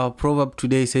 Our proverb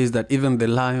today says that even the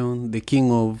lion, the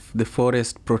king of the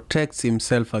forest, protects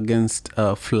himself against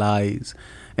flies.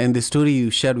 And the story you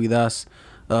shared with us,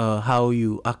 how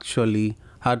you actually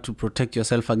had to protect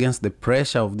yourself against the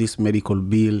pressure of these medical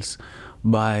bills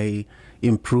by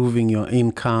improving your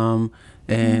income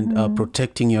and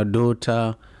protecting your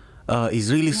daughter,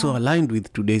 is really so aligned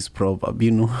with today's proverb,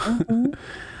 you know.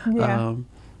 Yeah.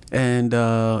 And,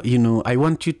 I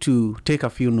want you to take a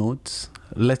few notes.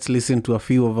 Let's listen to a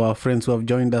few of our friends who have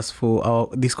joined us for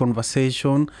this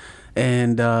conversation,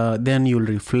 and then you'll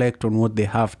reflect on what they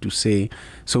have to say.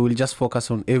 So we'll just focus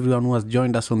on everyone who has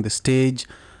joined us on the stage.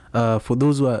 For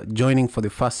those who are joining for the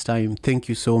first time, thank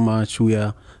you so much. We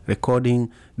are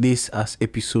recording this as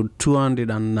episode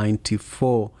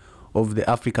 294 of the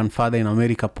African Father in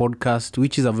America podcast,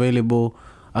 which is available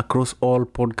across all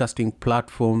podcasting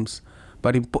platforms.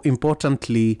 But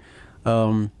importantly,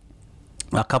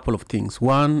 a couple of things.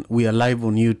 One, we are live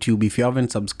on YouTube. If you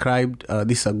haven't subscribed,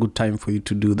 this is a good time for you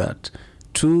to do that.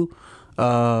 Two,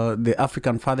 the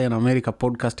African Father in America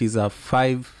podcast is a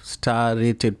 5-star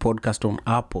rated podcast on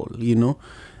Apple,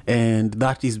 and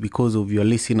that is because of your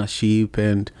listenership.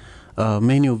 And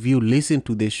many of you listen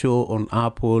to the show on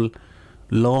Apple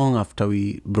long after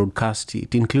we broadcast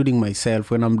it, including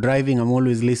myself. When I'm driving, I'm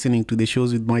always listening to the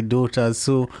shows with my daughters.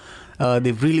 So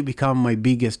they've really become my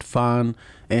biggest fan.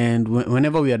 And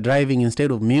whenever we are driving,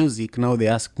 instead of music, now they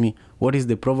ask me, "What is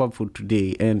the proverb for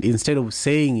today?" And instead of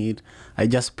saying it, I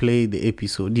just play the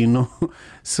episode,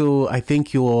 So I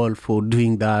thank you all for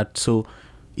doing that. So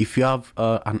if you have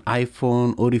an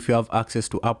iPhone, or if you have access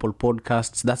to Apple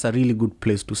Podcasts, that's a really good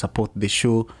place to support the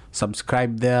show.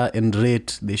 Subscribe there and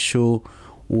rate the show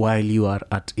while you are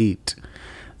at it.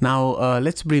 Now,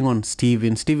 let's bring on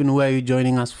Stephen. Stephen, where are you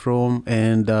joining us from?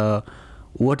 And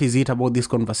what is it about this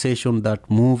conversation that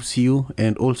moves you?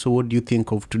 And also, what do you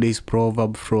think of today's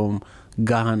proverb from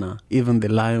Ghana? Even the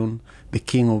lion, the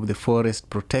king of the forest,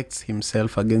 protects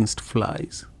himself against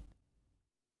flies.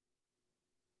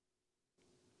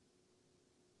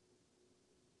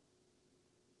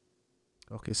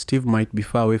 Okay, Steve might be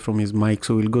far away from his mic,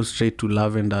 so we'll go straight to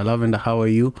Lavender. Lavender, how are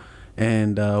you?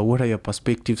 And what are your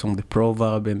perspectives on the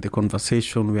proverb and the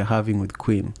conversation we're having with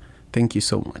Queen? Thank you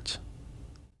so much.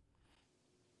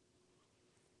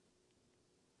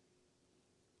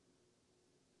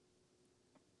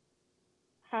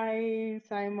 Hi,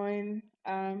 Simon.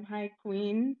 Hi,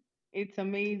 Queen. It's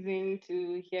amazing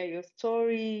to hear your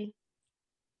story,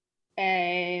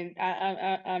 and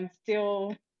I'm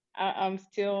still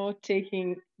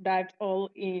taking that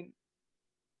all in.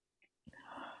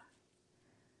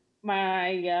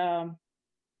 My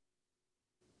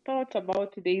thought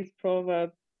about today's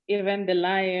proverb: even the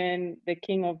lion, the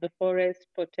king of the forest,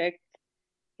 protects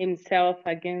himself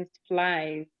against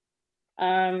flies.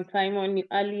 Simon, you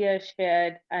earlier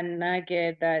shared a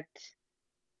nugget that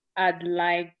I'd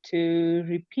like to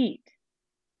repeat.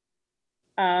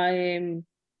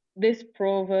 This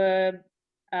proverb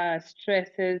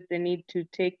stresses the need to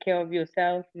take care of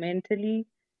yourself mentally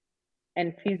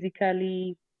and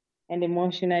physically and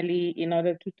emotionally in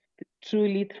order to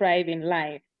truly thrive in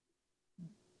life.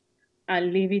 I'll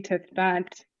leave it at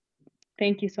that.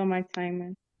 Thank you so much,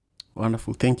 Simon.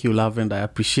 Wonderful. Thank you, Lavender. I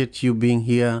appreciate you being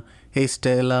here. Hey,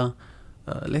 Stella.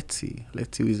 Let's see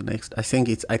who is next. I think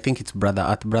it's Brother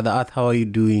Art. Brother Art, how are you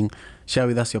doing? Share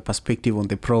with us your perspective on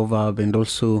the proverb and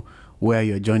also where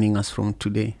you're joining us from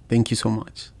today. Thank you so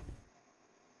much.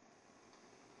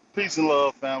 Peace and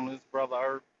love, family. It's Brother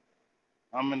Earth.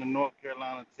 I'm in the North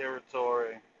Carolina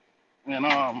territory. And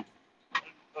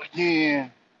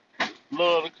again,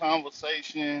 love the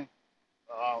conversation.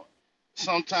 Uh,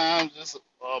 Sometimes it's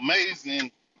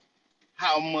amazing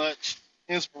how much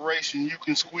inspiration you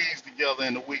can squeeze together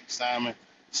in a week, Simon.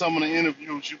 Some of the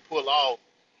interviews you pull off.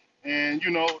 And,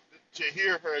 to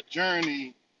hear her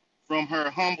journey from her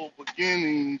humble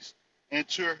beginnings and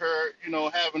to her,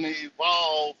 having to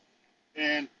evolve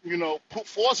and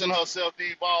forcing herself to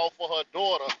evolve for her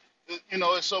daughter.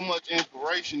 It's so much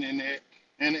inspiration in that,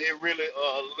 and it really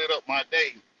lit up my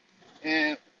day.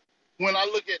 And when I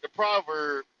look at the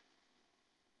proverb,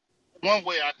 one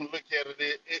way I can look at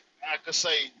it, I could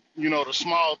say, the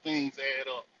small things add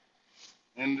up.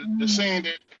 And the saying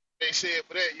that they said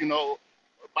for that,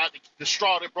 about the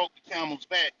straw that broke the camel's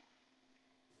back.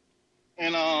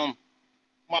 And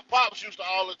my pops used to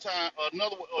all the time,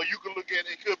 another way, or you could look at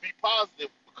it, it could be positive,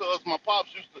 because my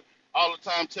pops used to all the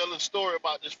time tell a story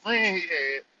about this friend he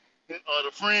had.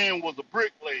 The friend was a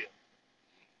bricklayer,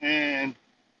 and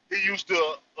he used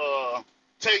to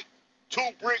take 2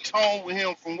 bricks home with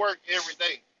him from work every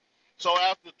day. So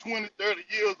after 20, 30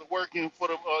 years of working for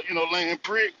the, laying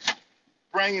bricks,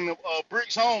 bringing the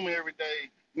bricks home every day,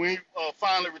 when he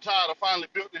finally retired or finally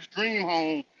built this dream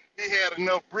home, he had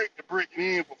enough brick to brick it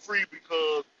in for free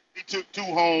because he took 2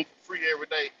 home for free every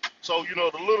day. So,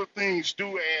 the little things do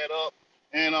add up.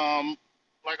 And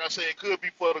like I said, it could be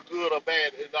for the good or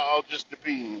bad. It all just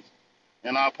depends.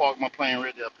 And I'll park my plane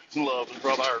right there. Peace and love,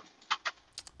 Brother Earth.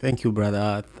 Thank you, Brother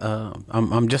Art.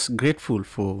 I'm just grateful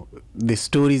for the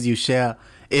stories you share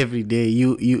every day.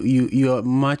 You are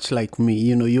much like me.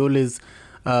 You always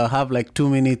have like 2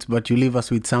 minutes, but you leave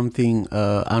us with something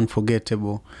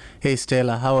unforgettable. Hey,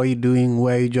 Stella, how are you doing?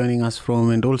 Where are you joining us from?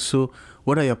 And also,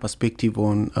 what are your perspective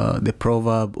on the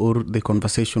proverb or the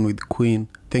conversation with Queen?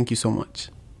 Thank you so much.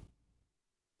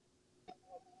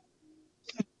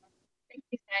 Thank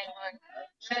you, Simon.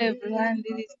 Hello, everyone.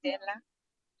 This is Stella.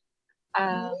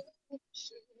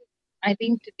 I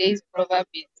think today's proverb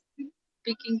is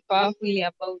speaking powerfully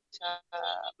about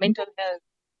mental health.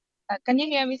 Can you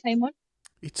hear me, Simon?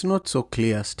 It's not so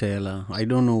clear, Stella. I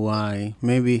don't know why.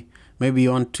 Maybe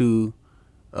you want to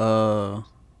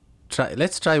try.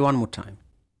 Let's try one more time.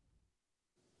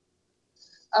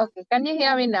 Okay. Can you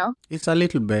hear me now? It's a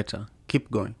little better. Keep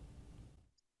going.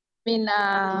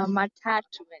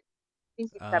 Matatu. I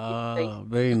think it's a bit noisy.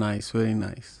 Very nice, very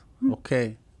nice.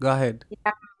 Okay, go ahead.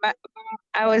 Yeah, but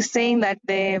I was saying that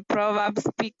the proverb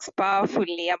speaks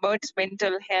powerfully about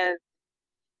mental health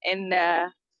and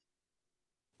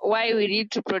why we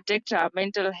need to protect our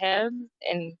mental health,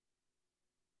 and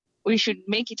we should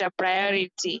make it a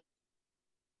priority,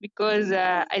 because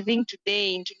I think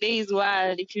today, in today's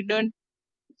world, if you don't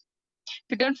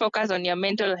focus on your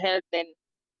mental health, then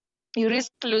you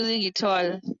risk losing it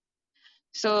all.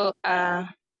 So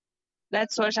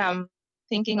that's what I'm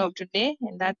thinking of today,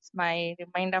 and that's my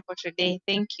reminder for today.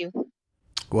 Thank you.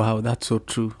 Wow, that's so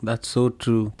true. That's so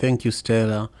true. Thank you,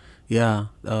 Stella. Yeah,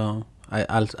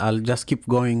 I'll just keep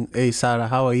going. Hey, Sarah,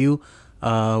 how are you?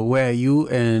 Where are you?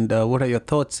 And what are your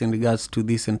thoughts in regards to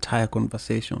this entire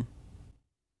conversation?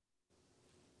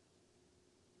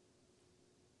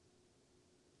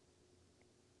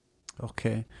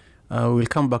 Okay, we'll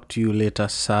come back to you later,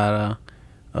 Sarah.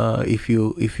 If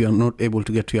you're not able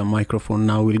to get to your microphone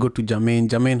now, we'll go to Jermaine.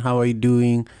 Jermaine, how are you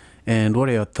doing? And what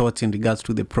are your thoughts in regards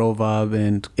to the proverb?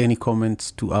 And any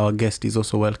comments to our guest is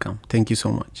also welcome. Thank you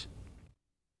so much.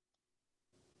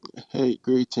 Hey,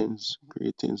 greetings,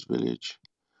 village.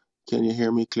 Can you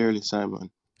hear me clearly, Simon?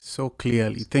 So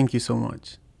clearly. Thank you so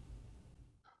much.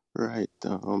 Right.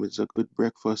 It's a good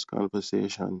breakfast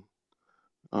conversation.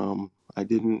 I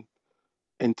didn't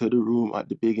enter the room at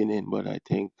the beginning, but I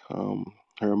think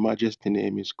Her Majesty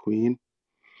name is Queen.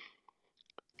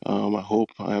 I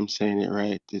hope I'm saying it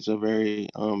right. It's a very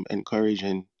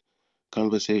encouraging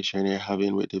conversation you're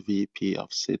having with the VP of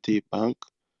Citibank.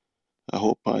 I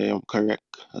hope I am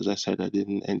correct. As I said, I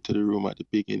didn't enter the room at the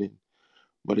beginning,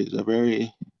 but it's a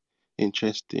very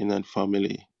interesting and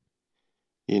family,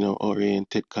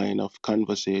 oriented kind of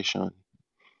conversation.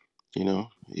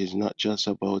 It's not just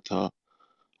about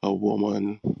a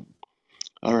woman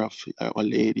or a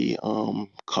lady,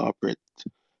 corporate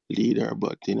leader,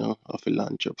 but, a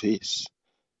philanthropist,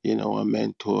 a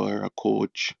mentor, a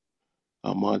coach,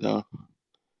 a mother,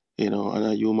 and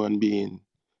a human being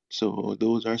So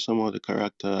those are some of the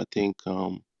character I think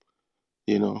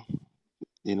you know,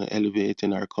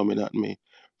 elevating or coming at me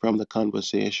from the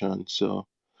conversation. So,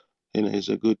 it's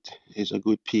a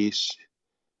good piece,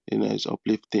 it's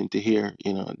uplifting to hear,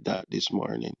 that this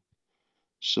morning.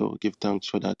 So give thanks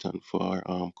for that and for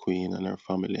Queen and her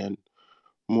family and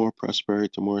more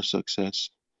prosperity, more success,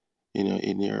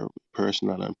 in your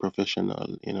personal and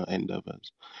professional,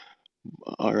 endeavors.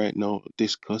 All right, now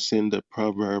discussing the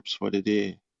proverbs for the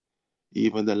day.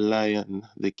 Even the lion,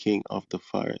 the king of the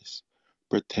forest,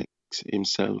 protects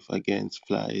himself against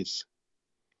flies.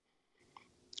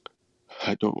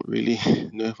 I don't really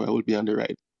know if I will be on the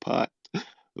right path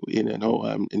in how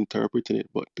I'm interpreting it,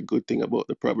 but the good thing about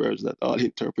the proverbs that all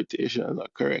interpretations are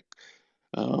correct.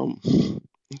 Um,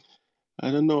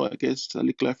 I don't know. I guess a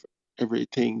little of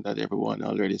everything that everyone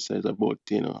already says about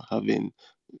having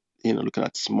looking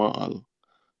at small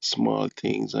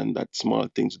things, and that small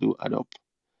things do add up.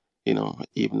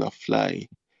 Even a fly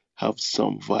have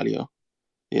some value.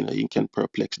 You can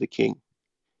perplex the king.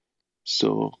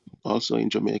 So also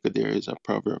in Jamaica there is a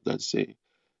proverb that say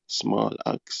small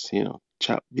axe,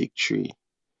 chop big tree.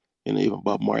 Even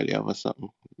Bob Marley have a song.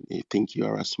 You think you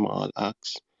are a small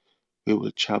axe, we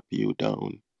will chop you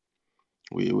down.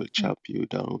 We will chop you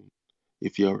down.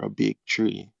 If you're a big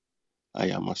tree, I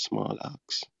am a small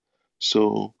axe.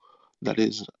 So that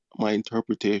is my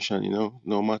interpretation,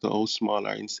 no matter how small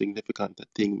or insignificant a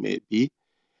thing may be,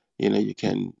 you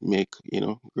can make,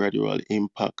 gradual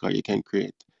impact, or you can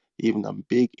create even a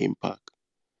big impact.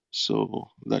 So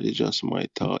that is just my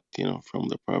thought, from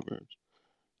the Proverbs.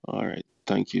 All right.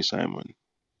 Thank you, Simon.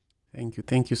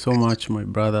 Thank you so much, my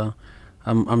brother.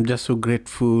 I'm just so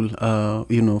grateful,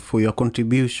 for your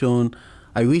contribution.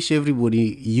 I wish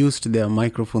everybody used their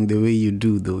microphone the way you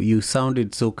do, though. You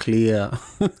sounded so clear.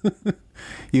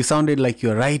 You sounded like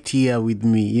you're right here with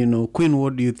me. Queen,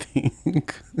 what do you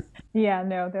think? Yeah,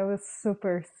 no, that was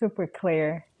super, super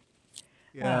clear.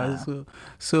 Yeah,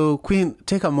 so Queen,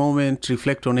 take a moment,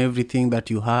 reflect on everything that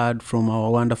you heard from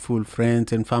our wonderful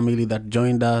friends and family that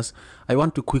joined us. I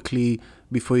want to quickly,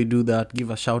 before you do that, give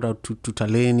a shout out to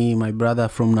Taleni, my brother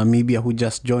from Namibia who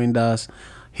just joined us.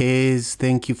 Hayes,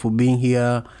 thank you for being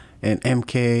here. And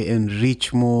MK and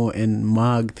Richmo and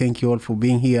Mag, thank you all for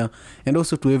being here. And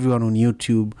also to everyone on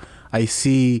YouTube. I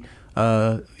see,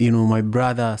 my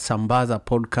brother Sambaza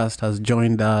podcast has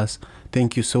joined us.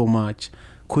 Thank you so much.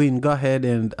 Queen, go ahead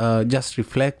and just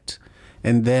reflect,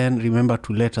 and then remember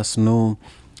to let us know,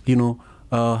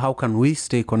 how can we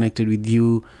stay connected with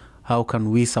you? How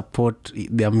can we support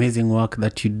the amazing work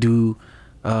that you do,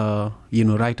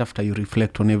 right after you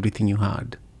reflect on everything you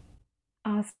heard?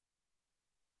 Awesome.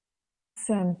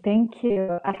 Thank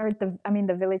you. I heard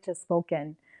the village has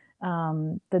spoken.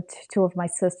 The two of my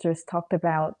sisters talked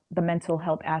about the mental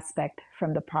health aspect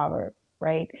from the proverb,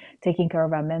 right? Taking care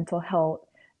of our mental health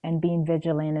and being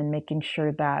vigilant and making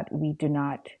sure that we do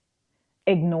not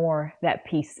ignore that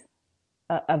piece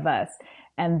of us.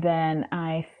 And then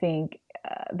I think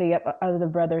the other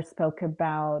brother spoke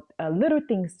about little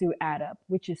things do add up,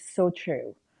 which is so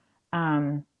true.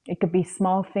 It could be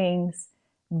small things,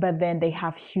 but then they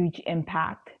have huge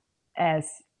impact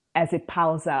as it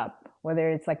piles up, whether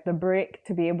it's like the brick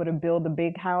to be able to build a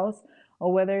big house,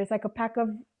 or whether it's like a pack of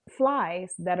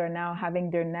flies that are now having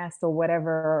their nest or whatever,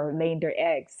 or laying their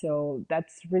eggs. So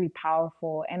that's really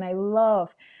powerful. And I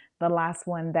love the last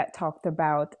one that talked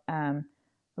about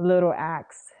little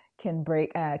axe can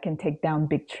take down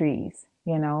big trees,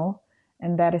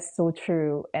 and that is so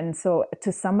true. And so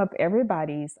to sum up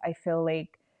everybody's, I feel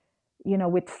like,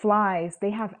 with flies,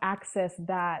 they have access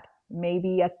that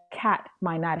maybe a cat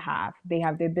might not have. They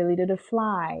have the ability to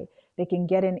fly. They can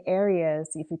get in areas,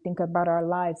 if you think about our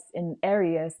lives, in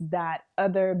areas that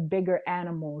other bigger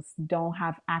animals don't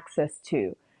have access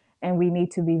to. And we need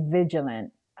to be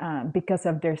vigilant because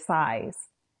of their size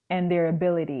and their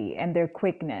ability and their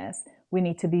quickness. We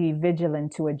need to be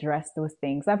vigilant to address those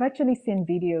things. I've actually seen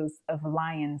videos of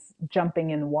lions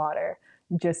jumping in water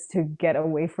just to get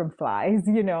away from flies,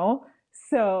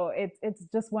 So it's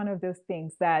just one of those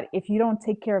things that if you don't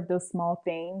take care of those small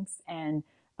things and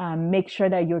make sure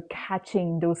that you're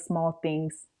catching those small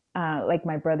things, like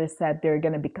my brother said, they're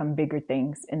going to become bigger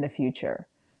things in the future.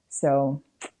 So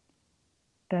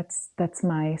that's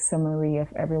my summary of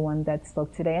everyone that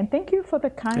spoke today. And thank you for the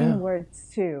kind words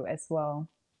too, as well.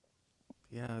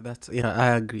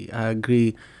 I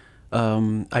agree.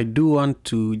 I do want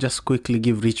to just quickly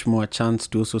give Richmo a chance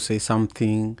to also say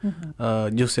something.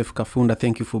 Joseph Kafunda,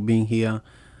 thank you for being here.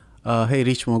 Hey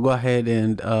Richmo, go ahead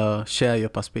and share your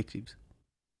perspectives.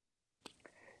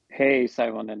 Hey,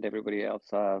 Simon and everybody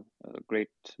else. Great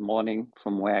morning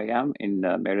from where I am in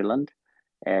Maryland.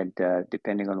 And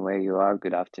depending on where you are,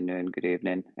 good afternoon, good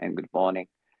evening, and good morning.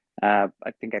 I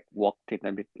think I walked in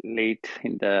a bit late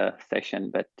in the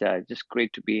session, but just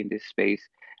great to be in this space,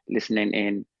 listening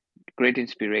in. Great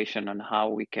inspiration on how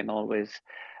we can always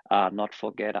not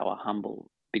forget our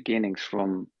humble beginnings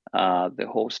from the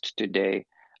host today,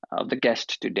 the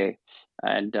guest today,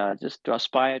 and just to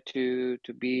aspire to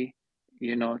be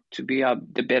to be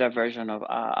the better version of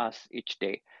us each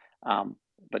day.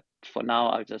 But for now,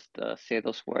 I'll just say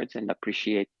those words and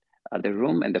appreciate the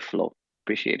room and the flow.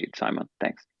 Appreciate it, Simon.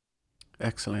 Thanks.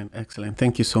 Excellent, excellent.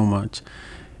 Thank you so much.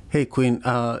 Hey, Queen,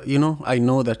 I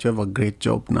know that you have a great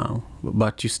job now,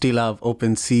 but you still have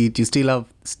open seat, you still have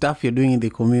stuff you're doing in the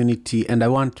community, and I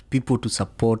want people to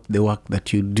support the work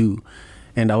that you do,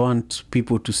 and I want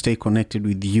people to stay connected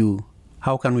with you.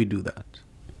 How can we do that?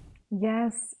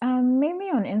 Yes, mainly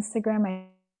on Instagram.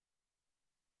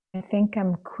 I think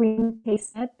I'm Queen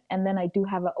K-Smith, and then I do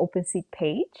have an open seat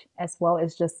page as well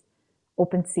as just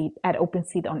open seat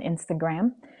on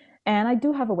Instagram. And I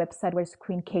do have a website where it's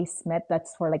Queen K Smith.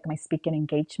 That's for like my speaking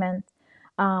engagement.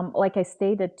 Like I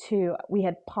stated too, we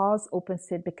had paused open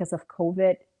seat because of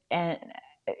COVID, and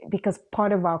because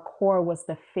part of our core was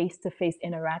the face-to-face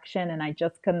interaction, and I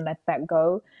just couldn't let that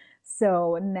go.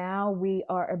 So now we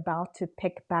are about to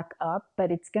pick back up,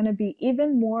 but it's going to be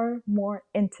even more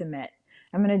intimate.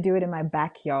 I'm going to do it in my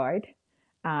backyard,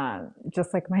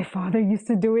 just like my father used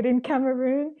to do it in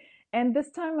Cameroon. And this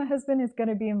time my husband is going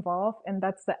to be involved, and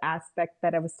that's the aspect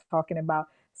that I was talking about.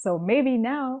 So maybe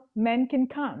now men can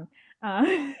come,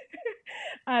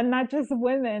 not just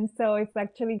women. So it's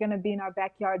actually going to be in our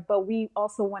backyard, but we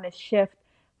also want to shift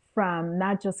from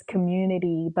not just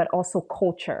community, but also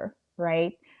culture,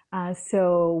 right?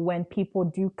 So when people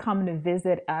do come to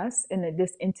visit us in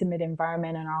this intimate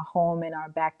environment in our home, in our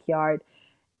backyard,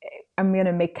 I'm going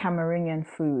to make Cameroonian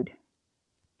food.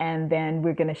 And then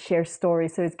we're going to share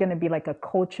stories. So it's going to be like a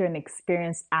culture and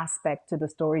experience aspect to the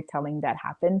storytelling that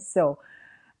happens. So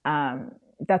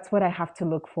that's what I have to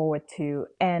look forward to.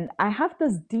 And I have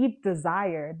this deep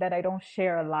desire that I don't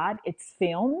share a lot. It's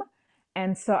film.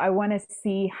 And so I want to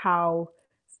see how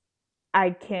I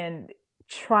can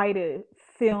try to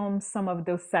film some of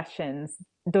those sessions,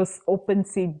 those open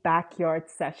seat backyard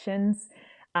sessions.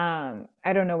 I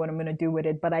don't know what I'm going to do with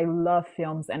it, but I love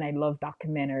films and I love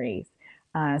documentaries.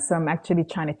 So I'm actually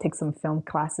trying to take some film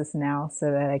classes now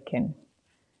so that I can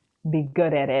be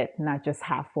good at it, not just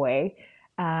halfway.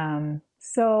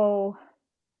 So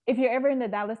if you're ever in the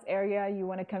Dallas area, you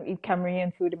want to come eat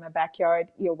Cameroonian food in my backyard,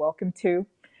 you're welcome to.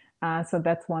 So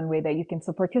that's one way that you can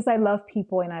support, because I love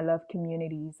people and I love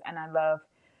communities and I love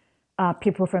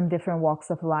people from different walks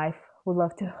of life. Would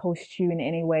love to host you in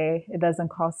any way. It doesn't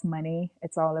cost money.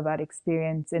 It's all about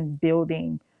experience and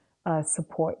building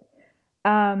support.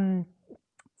 As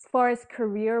far as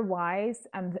career-wise,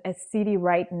 I'm at City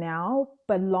right now,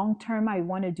 but long-term, I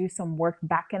want to do some work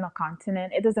back in the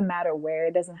continent. It doesn't matter where.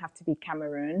 It doesn't have to be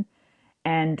Cameroon.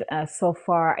 And so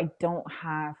far, I don't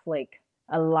have like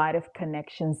a lot of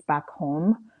connections back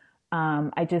home.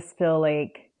 I just feel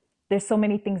like there's so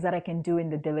many things that I can do in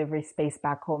the delivery space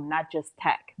back home, not just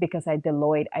tech. Because at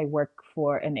Deloitte, I work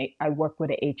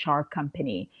with an HR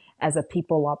company as a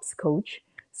people ops coach.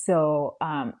 So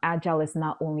Agile is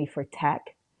not only for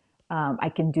tech.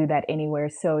 I can do that anywhere.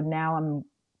 So now I'm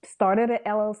started an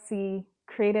LLC,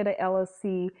 created an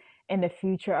LLC. In the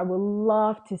future, I would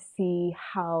love to see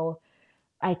how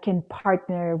I can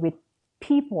partner with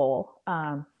people,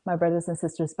 my brothers and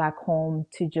sisters back home,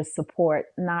 to just support,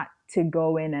 not to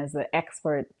go in as an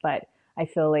expert, but I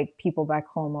feel like people back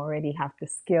home already have the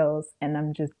skills and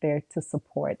I'm just there to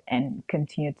support and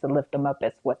continue to lift them up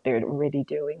as what they're already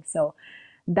doing. So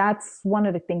that's one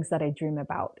of the things that I dream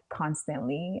about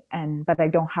constantly, but I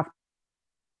don't have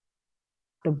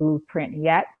the blueprint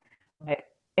yet. But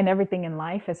in everything in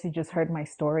life, as you just heard my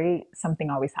story, something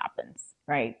always happens,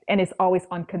 right? And it's always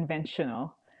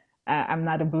unconventional. I'm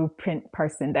not a blueprint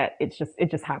person that it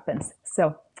just happens.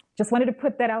 So just wanted to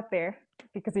put that out there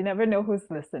because you never know who's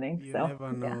listening. You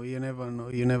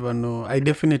never know. I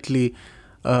definitely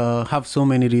have so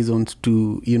many reasons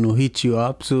to hit you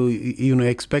up. So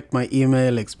expect my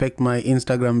email, expect my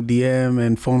Instagram DM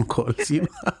and phone calls.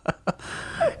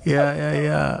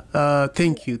 Yeah.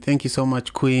 Thank you so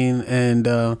much, Queen,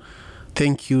 and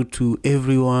thank you to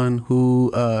everyone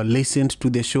who listened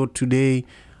to the show today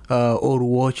or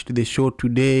watched the show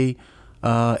today.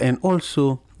 And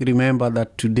also remember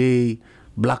that today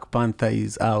Black Panther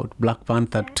is out, Black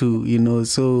Panther 2,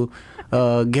 so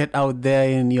get out there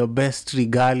in your best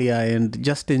regalia and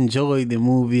just enjoy the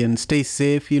movie and stay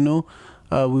safe. We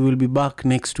will be back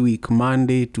next week,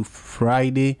 Monday to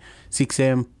Friday, 6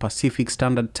 a.m. Pacific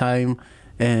Standard Time.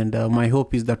 And my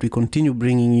hope is that we continue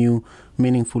bringing you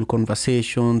meaningful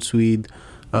conversations with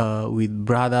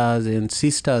brothers and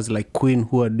sisters like Queen,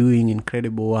 who are doing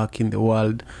incredible work in the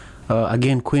world.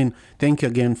 Again, Queen, thank you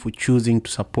again for choosing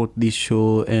to support this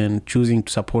show and choosing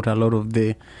to support a lot of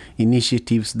the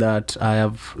initiatives that I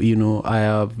have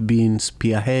been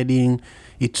spearheading.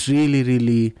 It's really,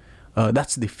 really,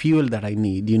 that's the fuel that I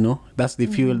need, that's the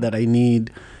fuel that I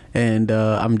need. And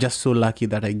I'm just so lucky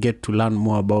that I get to learn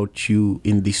more about you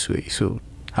in this way. So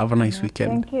have a nice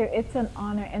weekend. Thank you. It's an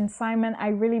honor. And Simon, I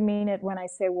really mean it when I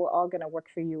say we're all going to work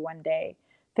for you one day.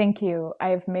 Thank you.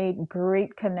 I've made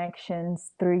great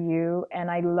connections through you, and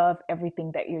I love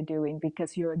everything that you're doing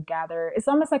because you're a gatherer. It's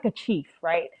almost like a chief,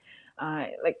 right?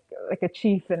 Like a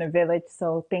chief in a village.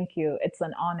 So thank you. It's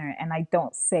an honor, and I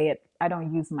don't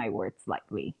use my words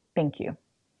lightly. Thank you.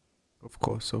 Of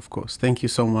course. Thank you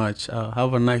so much.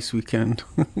 Have a nice weekend.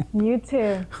 You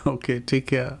too. Okay, take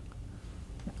care.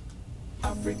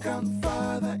 African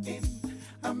father in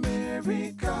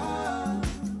America.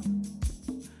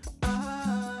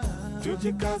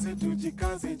 Tujikaze,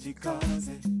 tujikaze,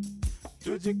 jikaze.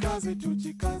 Tujikaze,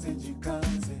 tujikaze,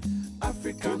 jikaze.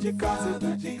 African father,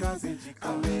 tujikaze, jikaze.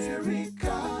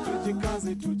 America.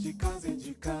 Tujikaze, tujikaze,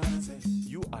 jikaze.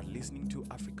 You are listening to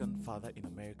African Father in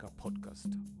America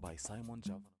podcast by Simon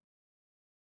Javan.